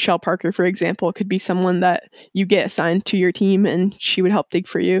like Michelle Parker, for example, could be someone that you get assigned to your team, and she would help dig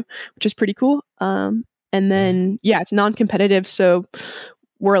for you, which is pretty cool. And then it's non-competitive, so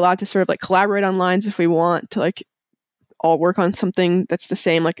we're allowed to sort of like collaborate on lines if we want to like all work on something that's the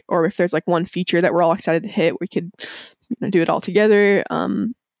same, like, or if there's like one feature that we're all excited to hit, we could do it all together.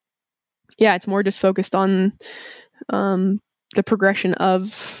 It's more just focused on the progression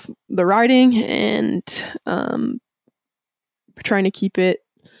of the riding and trying to keep it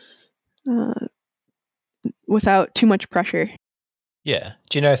without too much pressure. Yeah.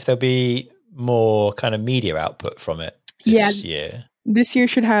 Do you know if there'll be more kind of media output from it this year? This year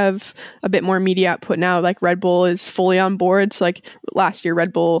should have a bit more media output now. Like Red Bull is fully on board. So like last year,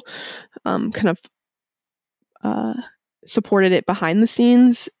 Red Bull kind of supported it behind the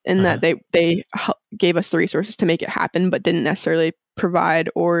scenes in that they gave us the resources to make it happen, but didn't necessarily provide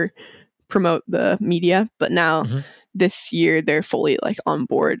or promote the media. But now this year they're fully like on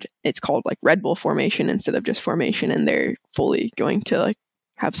board. It's called like Red Bull Formation instead of just Formation, and they're fully going to like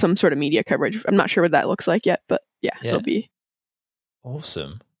have some sort of media coverage. I'm not sure what that looks like yet, but it'll be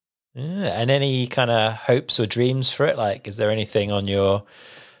awesome. Yeah. And any kind of hopes or dreams for it? Like, is there anything on your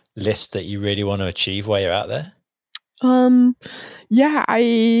list that you really want to achieve while you're out there?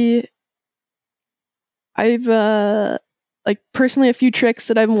 I've like personally a few tricks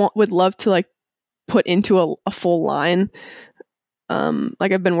that would love to like put into a full line.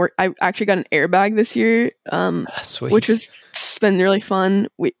 Like I actually got an airbag this year, which has been really fun.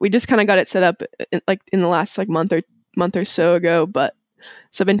 We just kind of got it set up in the last like month or so ago, but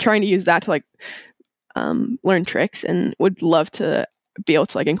so I've been trying to use that to like learn tricks, and would love to be able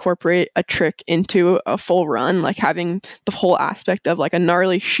to like incorporate a trick into a full run, like having the whole aspect of like a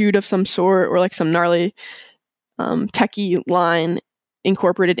gnarly shoot of some sort or like some gnarly techie line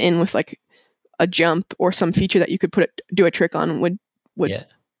incorporated in with like a jump or some feature that you could do a trick on would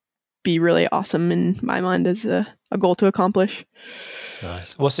be really awesome in my mind as a goal to accomplish.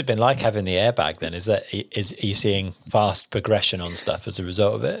 Nice. What's it been like having the airbag then? Are you seeing fast progression on stuff as a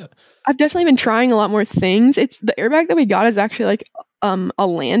result of it? I've definitely been trying a lot more things. It's the airbag that we got is actually like a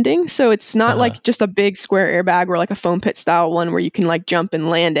landing, so it's not like just a big square airbag or like a foam pit style one where you can like jump and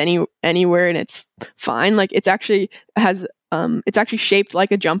land anywhere and it's fine. Like it's actually shaped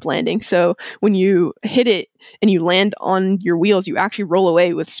like a jump landing, so when you hit it and you land on your wheels, you actually roll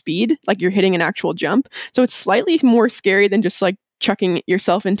away with speed like you're hitting an actual jump. So it's slightly more scary than just like chucking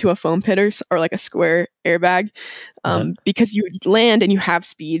yourself into a foam pit or like a square airbag, because you land and you have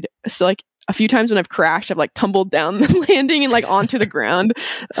speed. So like a few times when I've crashed, I've like tumbled down the landing and like onto the ground.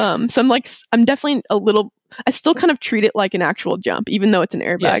 So I'm definitely I still kind of treat it like an actual jump, even though it's an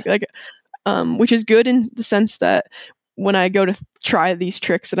airbag, like, which is good in the sense that when I go to try these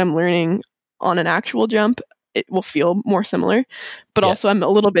tricks that I'm learning on an actual jump, it will feel more similar, but also I'm a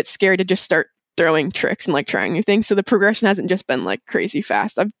little bit scared to just start throwing tricks and like trying new things. So the progression hasn't just been like crazy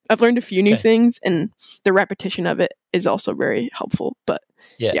fast. I've learned a few new things, and the repetition of it is also very helpful, but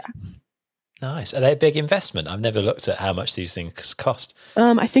yeah. Nice. Are they a big investment? I've never looked at how much these things cost.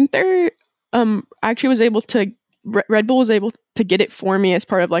 I think they're actually was able to Red Bull was able to get it for me as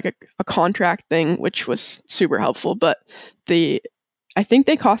part of like a contract thing, which was super helpful, but I think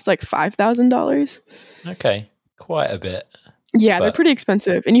they cost like $5,000. Okay. Quite a bit. Yeah, they're pretty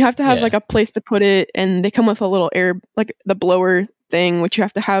expensive, and you have to have like a place to put it, and they come with a little air, like the blower thing, which you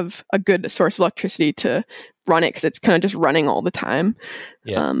have to have a good source of electricity to run it, because it's kind of just running all the time.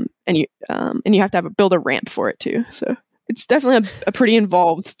 And you have to build a ramp for it too. So it's definitely a pretty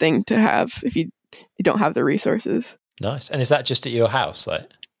involved thing to have if you don't have the resources. Nice. And is that just at your house? Like,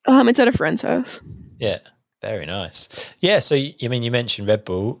 it's at a friend's house. Yeah, very nice. Yeah. So you mentioned Red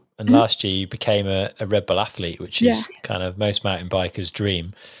Bull, and last year you became a Red Bull athlete, which is kind of most mountain bikers'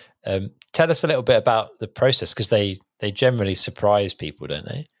 dream. Tell us a little bit about the process, because they generally surprise people, don't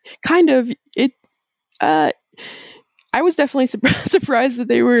they? Kind of. I was definitely surprised that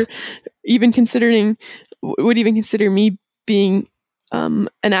they would even consider me being an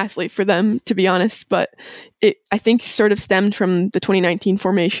athlete for them, to be honest. But it, I think, sort of stemmed from the 2019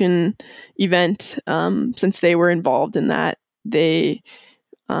 Formation event, since they were involved in that. They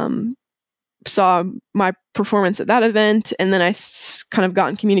saw my performance at that event, and then I kind of got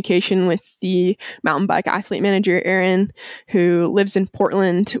in communication with the mountain bike athlete manager, Aaron, who lives in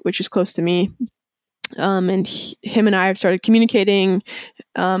Portland, which is close to me. And him and I have started communicating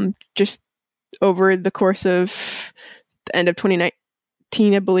just over the course of the end of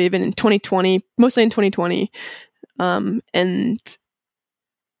 2019, I believe, and in 2020, mostly in 2020.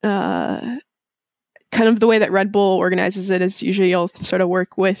 Kind of the way that Red Bull organizes it is usually you'll sort of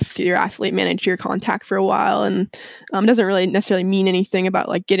work with your athlete manager contact for a while, and doesn't really necessarily mean anything about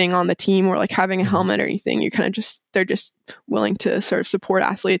like getting on the team or like having a helmet or anything. You're kind of they're just willing to sort of support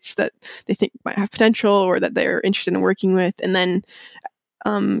athletes that they think might have potential or that they're interested in working with, and then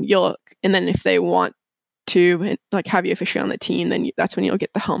if they want to and like have you officially on the team, then that's when you'll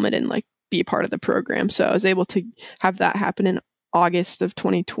get the helmet and like be a part of the program. So I was able to have that happen in August of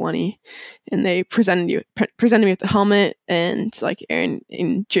 2020, and they presented me with the helmet, and like Aaron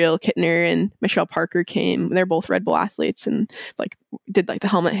and Jill Kittner and Michelle Parker came. They're both Red Bull athletes, and like did like the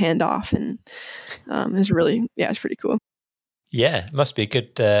helmet handoff, and it was really, it's pretty cool. Yeah, it must be a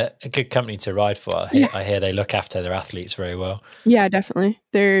good company to ride for. I hear they look after their athletes very well. Yeah, definitely.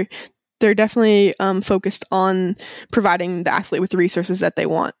 They're definitely focused on providing the athlete with the resources that they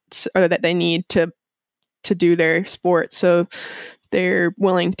want or that they need to do their sport. So they're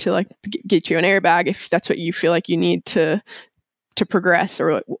willing to like get you an airbag if that's what you feel like you need to progress,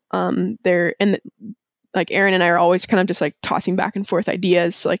 or like Aaron and I are always kind of just like tossing back and forth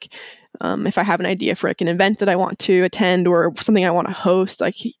ideas. Like if I have an idea for like an event that I want to attend or something I want to host,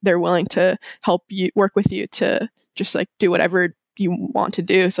 like they're willing to help you, work with you to just like do whatever you want to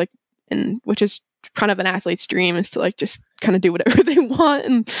do. It's like, and which is kind of an athlete's dream, is to like just kind of do whatever they want.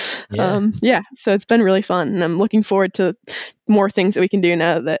 And so it's been really fun, and I'm looking forward to more things that we can do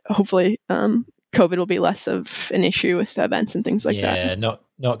now that hopefully COVID will be less of an issue with events and things like that. Yeah,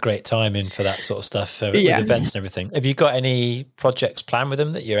 not great timing for that sort of stuff with events and everything. Have you got any projects planned with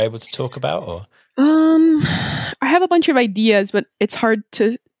them that you're able to talk about? Or I have a bunch of ideas, but it's hard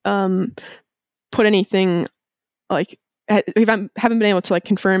to put anything like, we haven't been able to like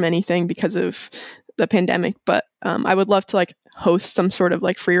confirm anything because of the pandemic, but I would love to like host some sort of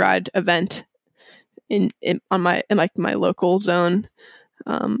like free ride event in my local zone.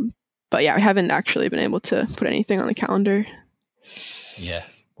 But yeah, I haven't actually been able to put anything on the calendar. Yeah.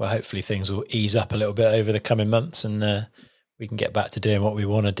 Well, hopefully things will ease up a little bit over the coming months, and we can get back to doing what we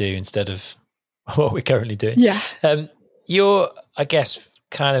want to do instead of what we're currently doing. Yeah. You're, I guess,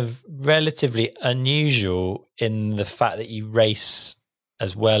 kind of relatively unusual in the fact that you race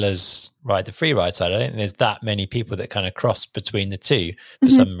as well as ride the free ride side. I don't think there's that many people that kind of cross between the two for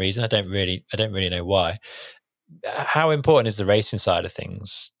some reason. I don't really know why. How important is the racing side of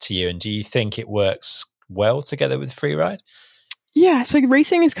things to you, and do you think it works well together with free ride? Yeah, so like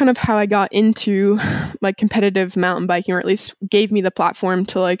racing is kind of how I got into like competitive mountain biking, or at least gave me the platform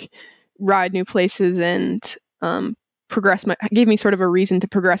to like ride new places and gave me sort of a reason to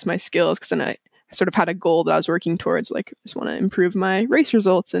progress my skills, because then I sort of had a goal that I was working towards, like I just want to improve my race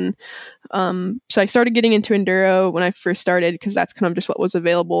results. And so I started getting into enduro when I first started, because that's kind of just what was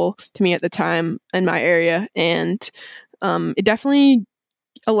available to me at the time in my area. And it definitely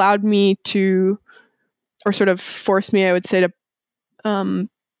allowed me to, or sort of forced me, I would say, to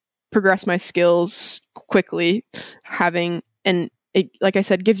progress my skills quickly, it, like I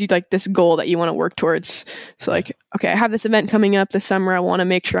said, gives you like this goal that you want to work towards. So like, okay, I have this event coming up this summer. I want to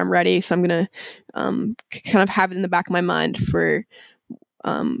make sure I'm ready. So I'm going to kind of have it in the back of my mind for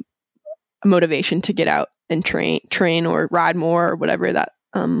a motivation to get out and train or ride more, or whatever that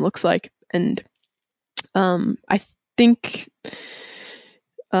looks like. And I think,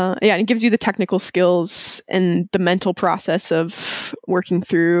 it gives you the technical skills and the mental process of working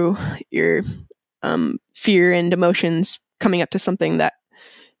through your fear and emotions coming up to something that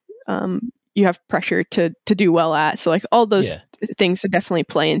you have pressure to do well at. So like all those things that definitely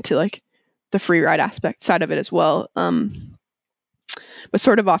play into like the free ride aspect side of it as well. But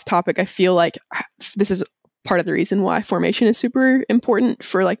sort of off topic, I feel like this is part of the reason why formation is super important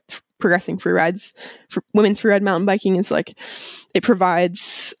for like progressing free rides, for women's free ride mountain biking, is like it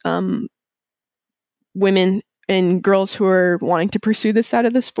provides women and girls who are wanting to pursue this side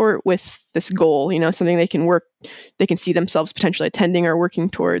of the sport with this goal, something they can see themselves potentially attending or working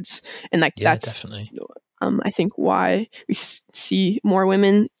towards. And like, that's definitely, I think why we see more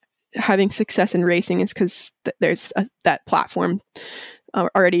women having success in racing is because there's that platform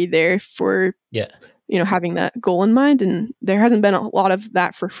already there for, having that goal in mind. And there hasn't been a lot of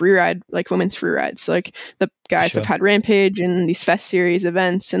that for free ride, like women's free rides. So like the guys have had Rampage and these Fest series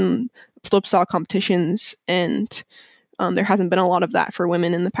events and slopestyle competitions, and there hasn't been a lot of that for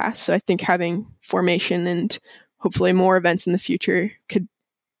women in the past. So I think having formation and hopefully more events in the future could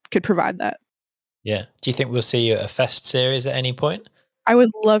provide that. Yeah. Do you think we'll see you at a Fest series at any point? I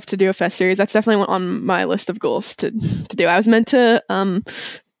would love to do a Fest series. That's definitely on my list of goals to do. I was meant to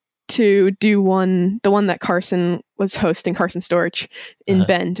do the one that Carson was hosting, Carson Storch in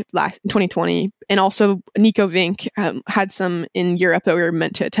Bend in 2020. And also Nico Vink had some in Europe that we were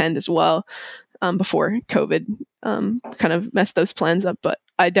meant to attend as well before COVID kind of messed those plans up. But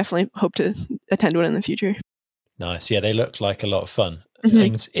I definitely hope to attend one in the future. Nice. Yeah, they looked like a lot of fun.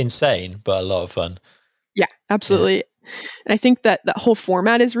 Insane, but a lot of fun. Yeah, absolutely. Yeah. And I think that whole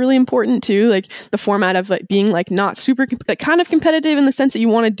format is really important too. Like the format of like being like not super, like kind of competitive in the sense that you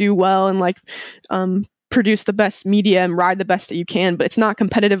want to do well and like produce the best media and ride the best that you can, but it's not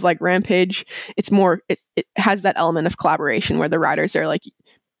competitive like Rampage. It's more, it has that element of collaboration where the riders are like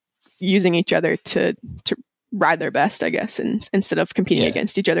using each other to ride their best, I guess, and instead of competing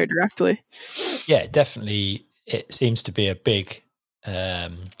against each other directly. Yeah, definitely. It seems to be a big,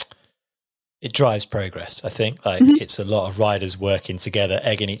 it drives progress. I think like it's a lot of riders working together,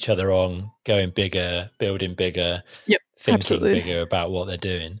 egging each other on, going bigger, building bigger, thinking absolutely. bigger about what they're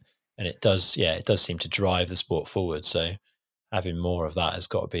doing. And it does seem to drive the sport forward. So having more of that has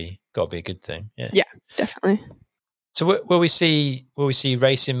got to be a good thing. Yeah, definitely. So will we see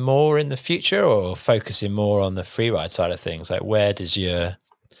racing more in the future, or focusing more on the freeride side of things? Like, where does your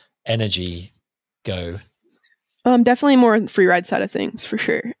energy go? Definitely more on the freeride side of things for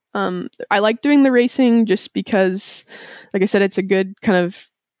sure. I like doing the racing just because, like I said, it's a good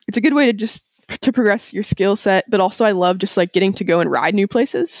way to progress your skill set, but also I love just like getting to go and ride new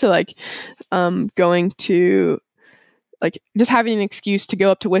places. So like going to like just having an excuse to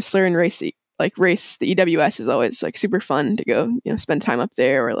go up to Whistler and race the EWS is always like super fun to go, spend time up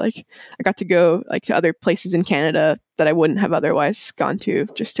there. Or like I got to go like to other places in Canada that I wouldn't have otherwise gone to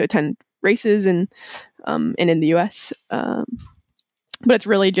just to attend races and in the US. But it's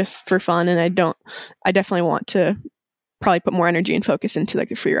really just for fun, and I definitely want to probably put more energy and focus into like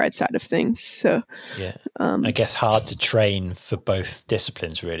the free ride side of things. So I guess hard to train for both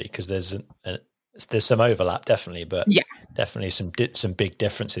disciplines really, because there's some overlap definitely, but definitely some big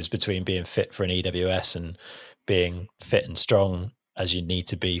differences between being fit for an EWS and being fit and strong as you need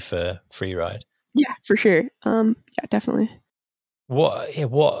to be for free ride. Yeah, for sure. Definitely.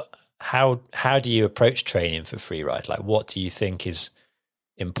 How do you approach training for free ride? Like, what do you think is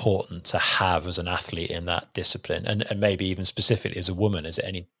important to have as an athlete in that discipline, and maybe even specifically as a woman? Is it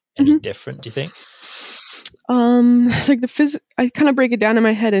any different, do you think? It's like I kind of break it down in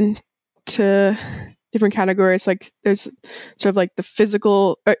my head into different categories. Like there's sort of like the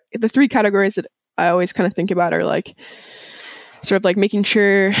physical, the three categories that I always kind of think about are like sort of like making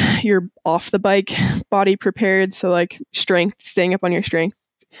sure you're off the bike, body prepared. So like strength, staying up on your strength.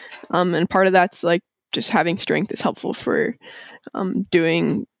 And part of that's like just having strength is helpful for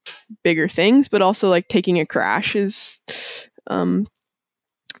doing bigger things, but also like taking a crash is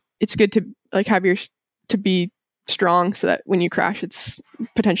it's good to like to be strong so that when you crash it's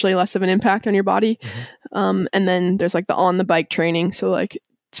potentially less of an impact on your body. And then there's like the on the bike training, so like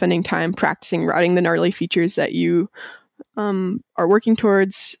spending time practicing riding the gnarly features that you are working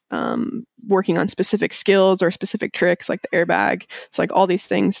towards, working on specific skills or specific tricks like the airbag. So like all these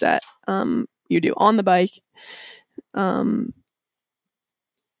things that you do on the bike. And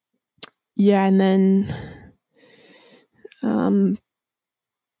then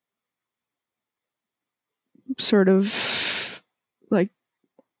sort of like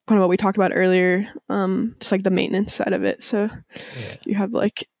kind of what we talked about earlier, just like the maintenance side of it. So you have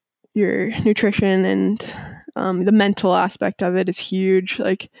like your nutrition and the mental aspect of it is huge.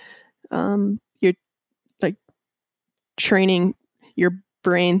 Like you're like training your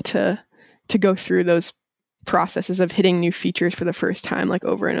brain to go through those processes of hitting new features for the first time, like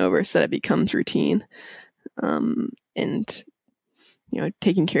over and over, so that it becomes routine. And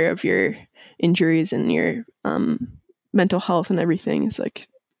taking care of your injuries and your mental health and everything is like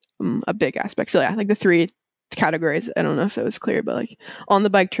a big aspect. So yeah, like the three categories, I don't know if it was clear, but like on the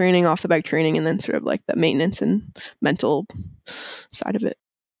bike training, off the bike training, and then sort of like the maintenance and mental side of it.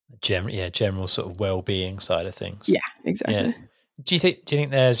 General sort of well-being side of things. Yeah, exactly. Yeah. Do you think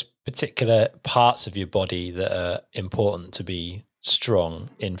there's particular parts of your body that are important to be strong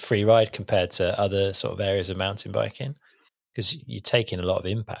in free ride compared to other sort of areas of mountain biking? Because you're taking a lot of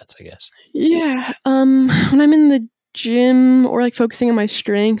impact, I guess. Yeah. When I'm in the gym or like focusing on my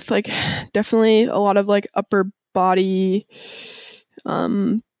strength, like definitely a lot of like upper body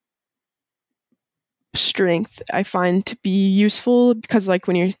strength I find to be useful, because like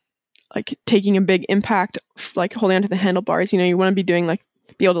when you're like taking a big impact, like holding onto the handlebars, you want to be doing like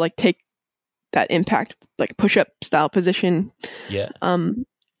be able to like take that impact like push up style position. Yeah.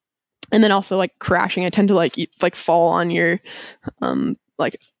 And then also like crashing, I tend to like fall on your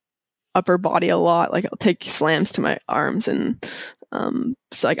like upper body a lot. Like I'll take slams to my arms, and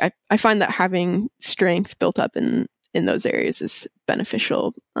so like I find that having strength built up in those areas is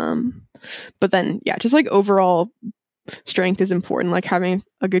beneficial. But then just like overall strength is important. Like having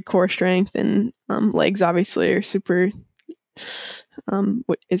a good core strength, and legs obviously are super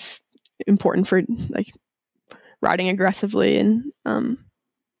what is important for like riding aggressively and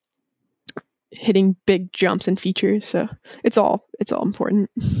hitting big jumps and features. So it's all important.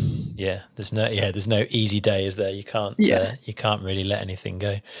 Yeah, there's no easy day, is there? You can't really let anything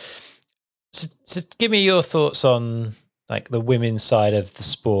go. So give me your thoughts on like the women's side of the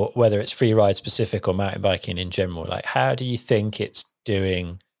sport, whether it's free ride specific or mountain biking in general. Like, how do you think it's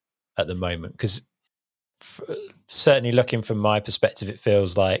doing at the moment? Because certainly looking from my perspective, it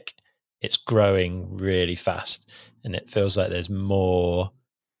feels like it's growing really fast, and it feels like there's more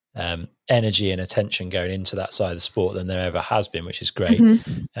energy and attention going into that side of the sport than there ever has been, which is great.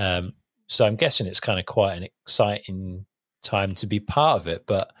 So I'm guessing it's kind of quite an exciting time to be part of it,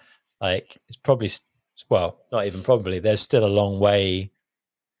 but like it's probably, well, not even probably, there's still a long way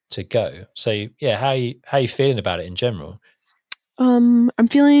to go. So yeah, how you feeling about it in general? I'm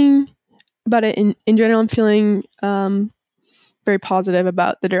feeling about it in general. I'm feeling very positive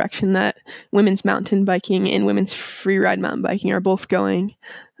about the direction that women's mountain biking and women's free ride mountain biking are both going.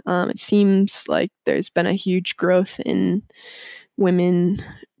 It seems like there's been a huge growth in women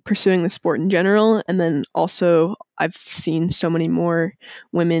pursuing the sport in general, and then also I've seen so many more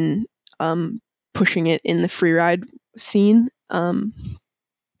women pushing it in the free ride scene.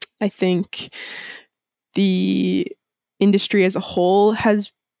 I think the industry as a whole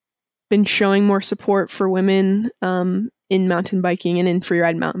has been showing more support for women in mountain biking and in free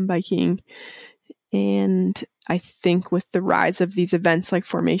ride mountain biking. And I think with the rise of these events like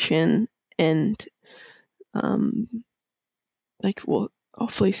Formation and like we'll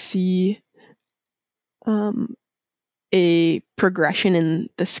hopefully see a progression in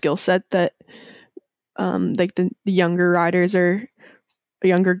the skill set that like the younger riders or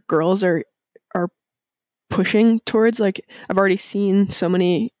younger girls are pushing towards. Like I've already seen so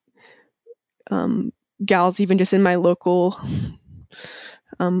many gals even just in my local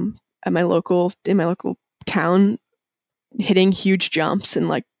in my local town hitting huge jumps and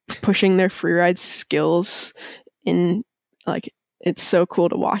like pushing their free ride skills in, like it's so cool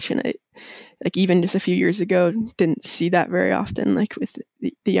to watch. And it, like even just a few years ago, didn't see that very often, like with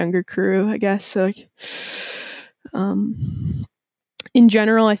the younger crew, I guess. So like in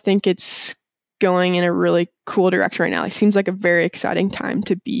general, I think it's going in a really cool direction right now. It seems like a very exciting time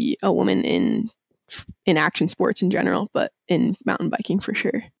to be a woman in action sports in general, but in mountain biking for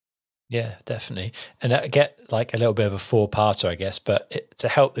sure. Yeah, definitely. And I get like a little bit of a four-parter, I guess, but to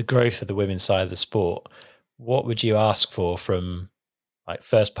help the growth of the women's side of the sport, what would you ask for from like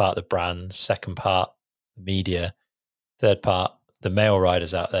first part, the brands, second part, the media, third part, the male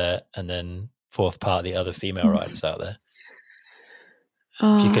riders out there, and then fourth part, the other female riders out there?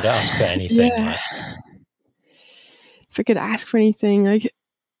 If you could ask for anything, yeah. If I could ask for anything, like,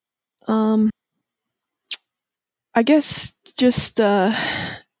 I guess just, I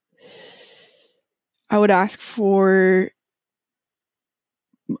would ask for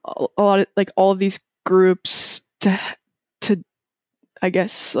a lot of like all of these groups to I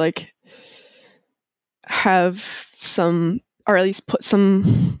guess like have some, or at least put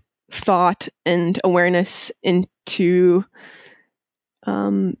some thought and awareness into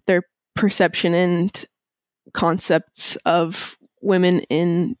their perception and concepts of women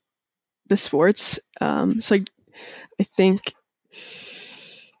in the sports. So I think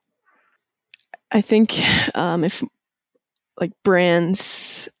if like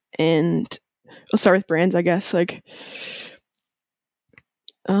brands, and I'll start with brands, I guess, like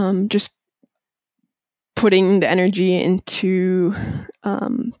just putting the energy into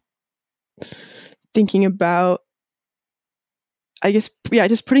thinking about, I guess, yeah,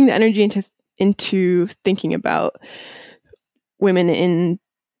 just putting the energy into thinking about women in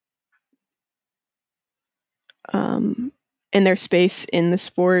their space in the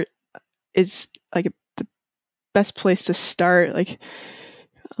sport is like the best place to start. Like,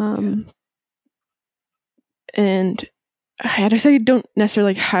 and I just say don't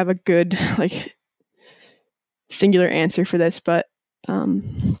necessarily have a good like singular answer for this, but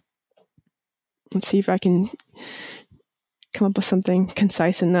let's see if I can come up with something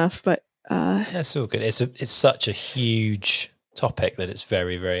concise enough. But that's all good. It's such a huge topic that it's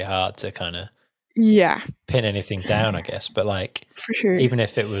very, very hard to kind of pin anything down, I guess. But like, for sure, even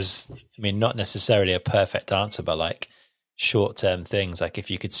if it was, I mean, not necessarily a perfect answer, but like short-term things, like if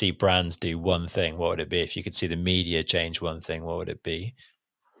you could see brands do one thing, what would it be? If you could see the media change one thing, what would it be?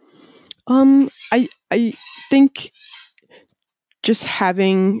 I think just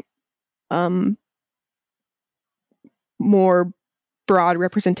having more broad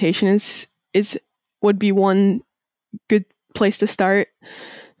representation is would be one good place to start.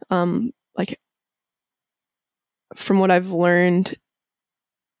 Like from what I've learned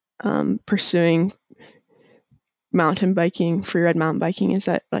pursuing mountain biking, free ride mountain biking, is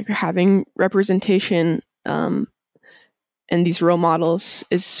that like having representation and these role models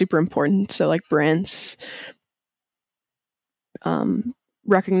is super important. So like brands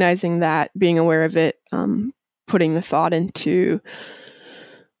recognizing that, being aware of it, putting the thought into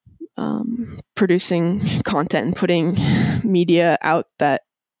producing content and putting media out that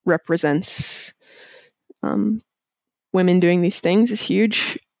represents women doing these things is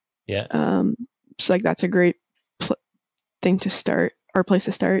huge. Yeah. So like that's a great thing to start, or place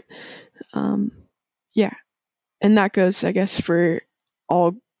to start. Yeah, and that goes, I guess, for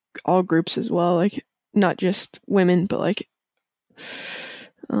all groups as well. Like not just women, but like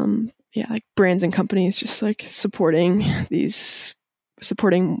like brands and companies just like supporting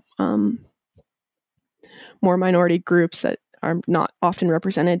more minority groups that are not often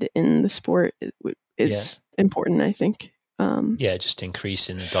represented in the sport is important, I think. Just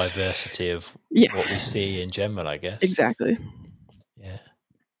increasing the diversity of what we see in general, I guess. Exactly.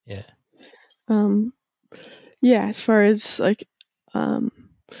 Yeah. As far as like, and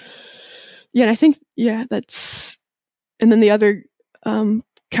I think, that's, and then the other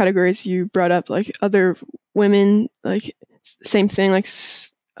categories you brought up, like other women, like same thing, like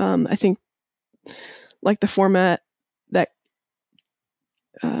I think like the format that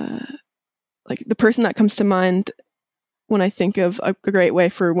like the person that comes to mind when I think of a great way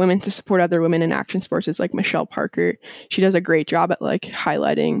for women to support other women in action sports is like Michelle Parker. She does a great job at like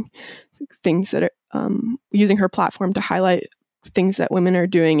highlighting things that are using her platform to highlight things that women are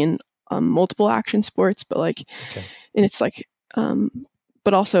doing in multiple action sports, but like, and it's like,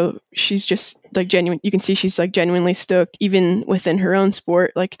 but also she's just like genuine. You can see she's like genuinely stoked even within her own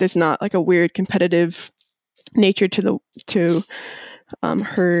sport. Like there's not like a weird competitive nature to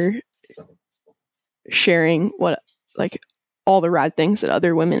her sharing what like all the rad things that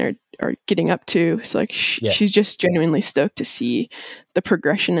other women are getting up to. So like she's just genuinely stoked to see the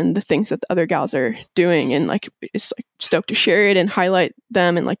progression and the things that the other gals are doing, and like it's like stoked to share it and highlight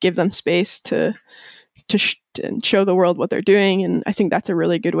them and like give them space to show the world what they're doing. And I think that's a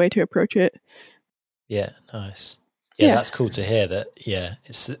really good way to approach it. Yeah, nice. Yeah, that's cool to hear that. Yeah,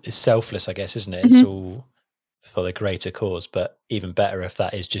 it's selfless, I guess, isn't it? It's all for the greater cause, but even better if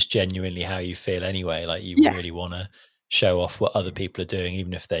that is just genuinely how you feel anyway. Like you really want to show off what other people are doing,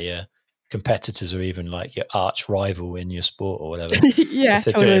 even if they're competitors or even like your arch rival in your sport or whatever. If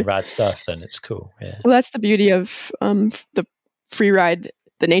they're doing rad stuff, then it's cool. Yeah. Well, that's the beauty of the free ride.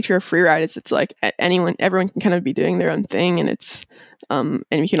 The nature of free ride is it's like everyone can kind of be doing their own thing, and it's and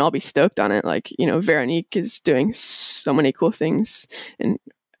we can all be stoked on it. Like, you know, Veronique is doing so many cool things, and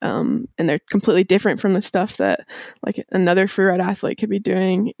they're completely different from the stuff that like another free ride athlete could be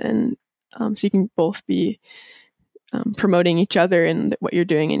doing. And so you can both be promoting each other and what you're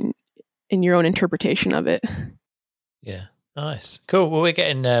doing in your own interpretation of it. Yeah, nice, cool. Well, we're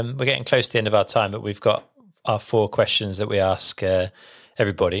getting close to the end of our time, but we've got our 4 questions that we ask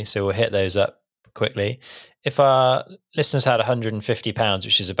everybody, so we'll hit those up quickly. If our listeners had £150,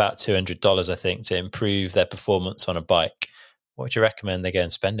 which is about $200, I think, to improve their performance on a bike, what would you recommend they go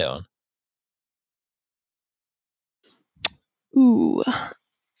and spend it on? Ooh,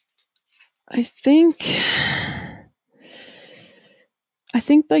 I think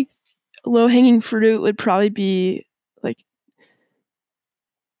like low-hanging fruit would probably be like,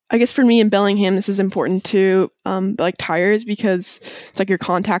 I guess for me in Bellingham, this is important too, like tires, because it's like your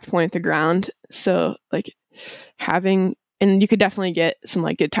contact point at the ground. So like having, and you could definitely get some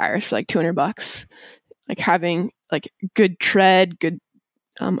like good tires for like $200. Like having like good tread,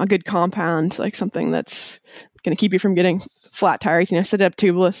 a good compound, like something that's going to keep you from getting flat tires. You know, set it up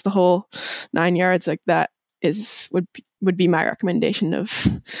tubeless, the whole 9 yards. Like that would be my recommendation of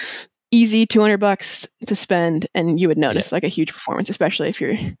easy $200 to spend, and you would notice like a huge performance, especially if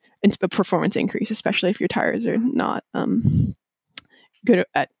you're into a performance increase, especially if your tires are not good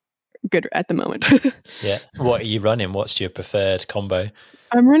at the moment. Yeah. What are you running? What's your preferred combo?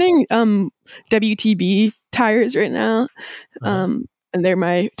 I'm running WTB tires right now. And they're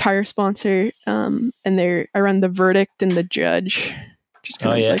my tire sponsor. And I run the Verdict and the Judge. Just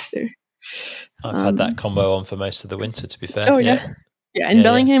kind of like their I've had that combo on for most of the winter, to be fair. Oh yeah. Yeah, in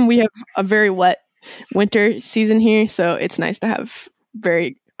Bellingham we have a very wet winter season here, so it's nice to have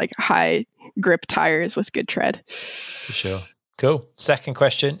very like high grip tires with good tread. For sure. Cool. Second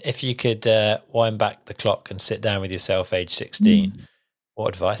question: if you could wind back the clock and sit down with yourself, age 16,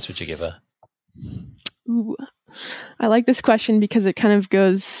 what advice would you give her? Ooh, I like this question because it kind of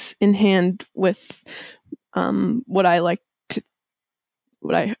goes in hand with what I like to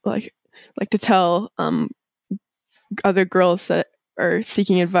tell other girls that are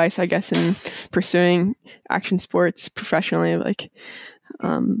seeking advice, I guess, in pursuing action sports professionally. Like,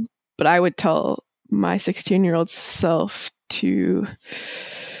 but I would tell my 16-year-old self to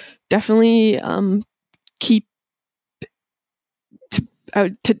definitely keep I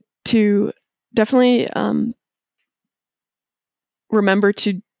would to definitely remember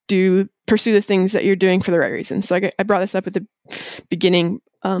to pursue the things that you're doing for the right reasons. So I brought this up at the beginning,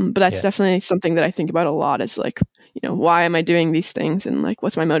 but that's definitely something that I think about a lot, is like, why am I doing these things, and like,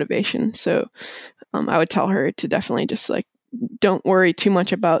 what's my motivation? So I would tell her to definitely just like, don't worry too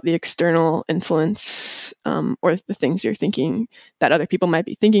much about the external influence, or the things you're thinking that other people might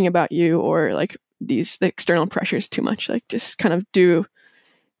be thinking about you, or like the external pressures too much. Like, just kind of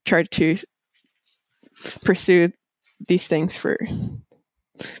try to pursue these things for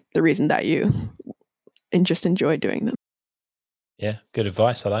the reason that you just enjoy doing them. Yeah, good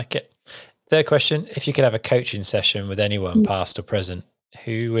advice. I like it. Third question: if you could have a coaching session with anyone, past or present,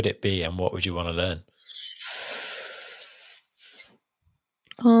 who would it be, and what would you want to learn?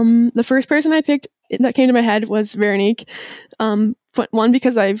 The first person I picked that came to my head was Veronique. One,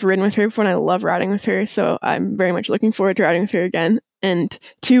 because I've ridden with her before and I love riding with her, so I'm very much looking forward to riding with her again. And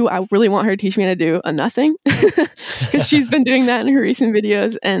two, I really want her to teach me how to do a nothing, because she's been doing that in her recent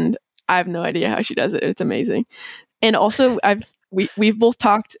videos, and I have no idea how she does it. It's amazing. And also, we've both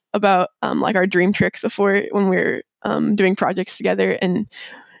talked about like our dream tricks before when we're doing projects together, and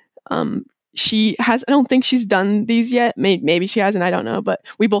she has, I don't think she's done these yet. Maybe she hasn't, I don't know. But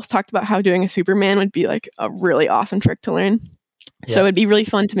we both talked about how doing a Superman would be like a really awesome trick to learn. Yeah. So it'd be really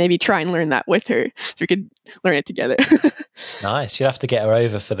fun to maybe try and learn that with her, so we could learn it together. Nice. You'll have to get her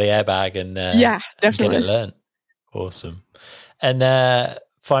over for the airbag and definitely get it learned. Awesome. And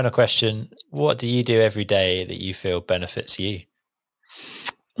final question: what do you do every day that you feel benefits you?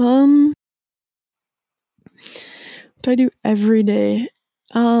 What do I do every day?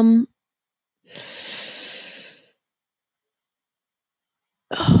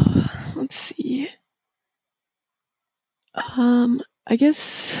 Let's see. I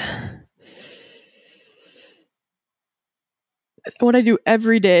guess what I do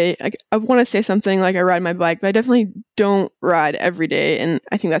every day, I want to say something like I ride my bike, but I definitely don't ride every day, and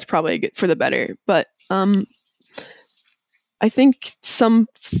I think that's probably good for the better. But I think some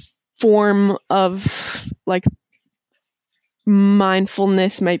form of like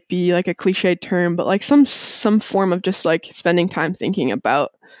mindfulness might be like a cliche term, but like some form of just like spending time thinking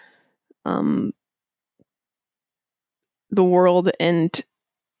about the world and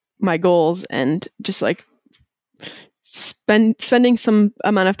my goals, and just like spending some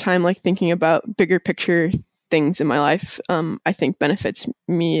amount of time like thinking about bigger picture things in my life, I think benefits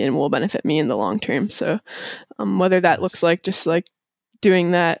me and will benefit me in the long term. So whether that looks like just like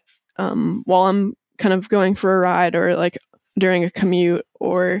doing that while I'm kind of going for a ride, or like during a commute,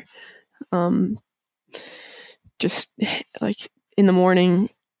 or just like in the morning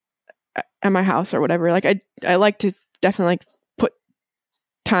at my house or whatever. Like I like to definitely like put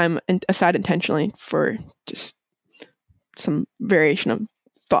time aside intentionally for just some variation of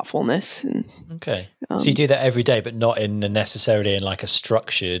thoughtfulness. And okay, so you do that every day, but not in necessarily in like a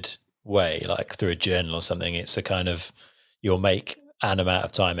structured way, like through a journal or something. It's a kind of, you'll make an amount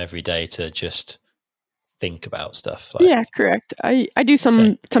of time every day to just think about stuff. Like, yeah, correct. I do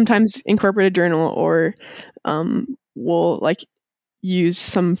sometimes incorporate a journal, or will like use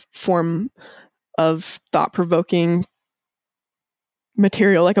some form of thought-provoking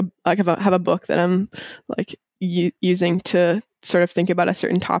material, like have a book that I'm like using to sort of think about a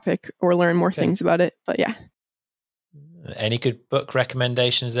certain topic or learn more things about it. But yeah. Any good book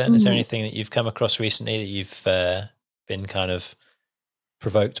recommendations then? Is there anything that you've come across recently that you've been kind of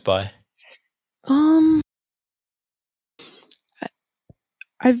provoked by?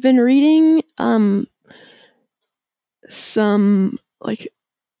 I've been reading some like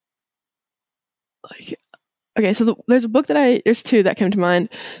okay, so there's a book there's two that came to mind.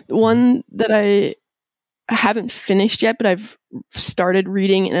 The one that I haven't finished yet, but I've started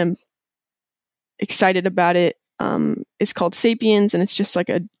reading and I'm excited about it. It's called Sapiens, and it's just like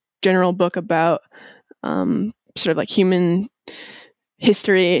a general book about sort of like human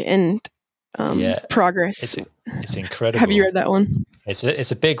history and progress. It's incredible. Have you read that one?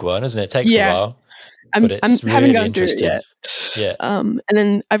 It's a big one, isn't it? It takes a while. I haven't gone through it yet. Yeah. And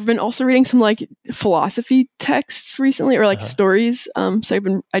then I've been also reading some like philosophy texts recently, or like stories. So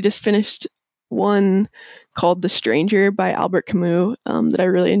I just finished one called The Stranger by Albert Camus that I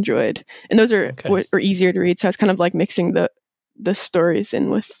really enjoyed. And those are easier to read. So I was kind of like mixing the stories in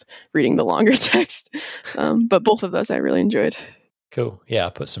with reading the longer text. But both of those I really enjoyed. Cool. Yeah,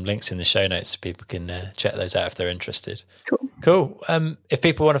 I'll put some links in the show notes so people can check those out if they're interested. Cool. If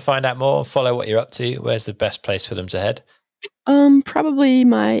people want to find out more, follow what you're up to, where's the best place for them to head? Probably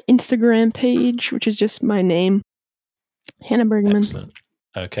my Instagram page, which is just my name, Hannah Bergman. Excellent.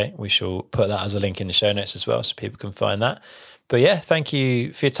 Okay, we shall put that as a link in the show notes as well, so people can find that. But yeah, thank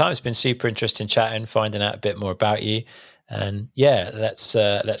you for your time. It's been super interesting chatting, finding out a bit more about you. And yeah, let's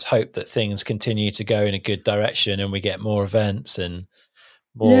hope that things continue to go in a good direction and we get more events and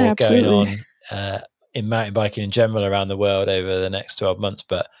more going on in mountain biking in general around the world over the next 12 months.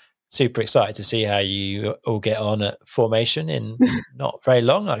 But super excited to see how you all get on at Formation in not very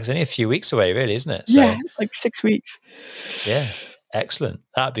long. Like it's only a few weeks away, really, isn't it? So, yeah, it's like 6 weeks. Yeah, excellent.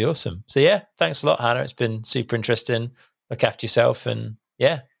 That'd be awesome. So yeah, thanks a lot, Hannah. It's been super interesting. Look after yourself and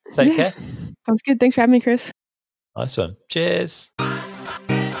take care. Sounds good. Thanks for having me, Chris. Nice one. Cheers.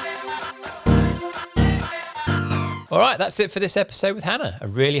 All right, that's it for this episode with Hannah. I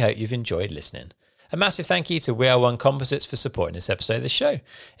really hope you've enjoyed listening. A massive thank you to We Are One Composites for supporting this episode of the show.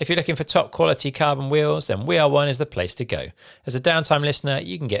 If you're looking for top quality carbon wheels, then We Are One is the place to go. As a Downtime listener,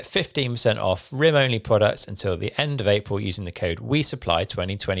 you can get 15% off rim-only products until the end of April using the code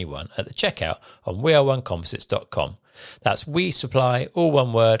WeSupply2021 at the checkout on weareonecomposites.com. That's WeSupply, all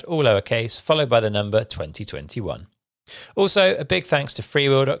one word, all lowercase, followed by the number 2021. Also, a big thanks to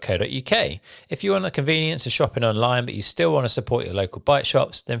freewheel.co.uk. If you want the convenience of shopping online but you still want to support your local bike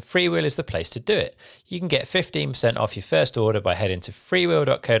shops, then Freewheel is the place to do it. You can get 15% off your first order by heading to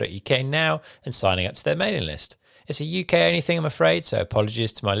freewheel.co.uk now and signing up to their mailing list. It's a UK-only thing, I'm afraid, so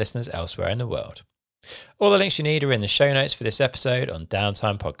apologies to my listeners elsewhere in the world. All the links you need are in the show notes for this episode on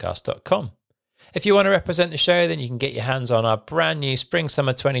downtimepodcast.com. If you want to represent the show, then you can get your hands on our brand new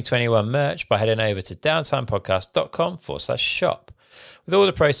Spring-Summer 2021 merch by heading over to downtimepodcast.com/shop, with all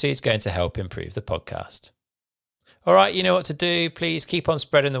the proceeds going to help improve the podcast. All right, you know what to do. Please keep on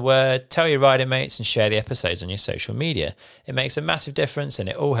spreading the word, tell your riding mates and share the episodes on your social media. It makes a massive difference and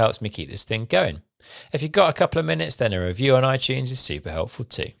it all helps me keep this thing going. If you've got a couple of minutes, then a review on iTunes is super helpful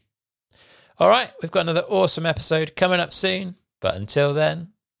too. All right, we've got another awesome episode coming up soon, but until then,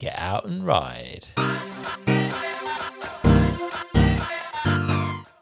 get out and ride.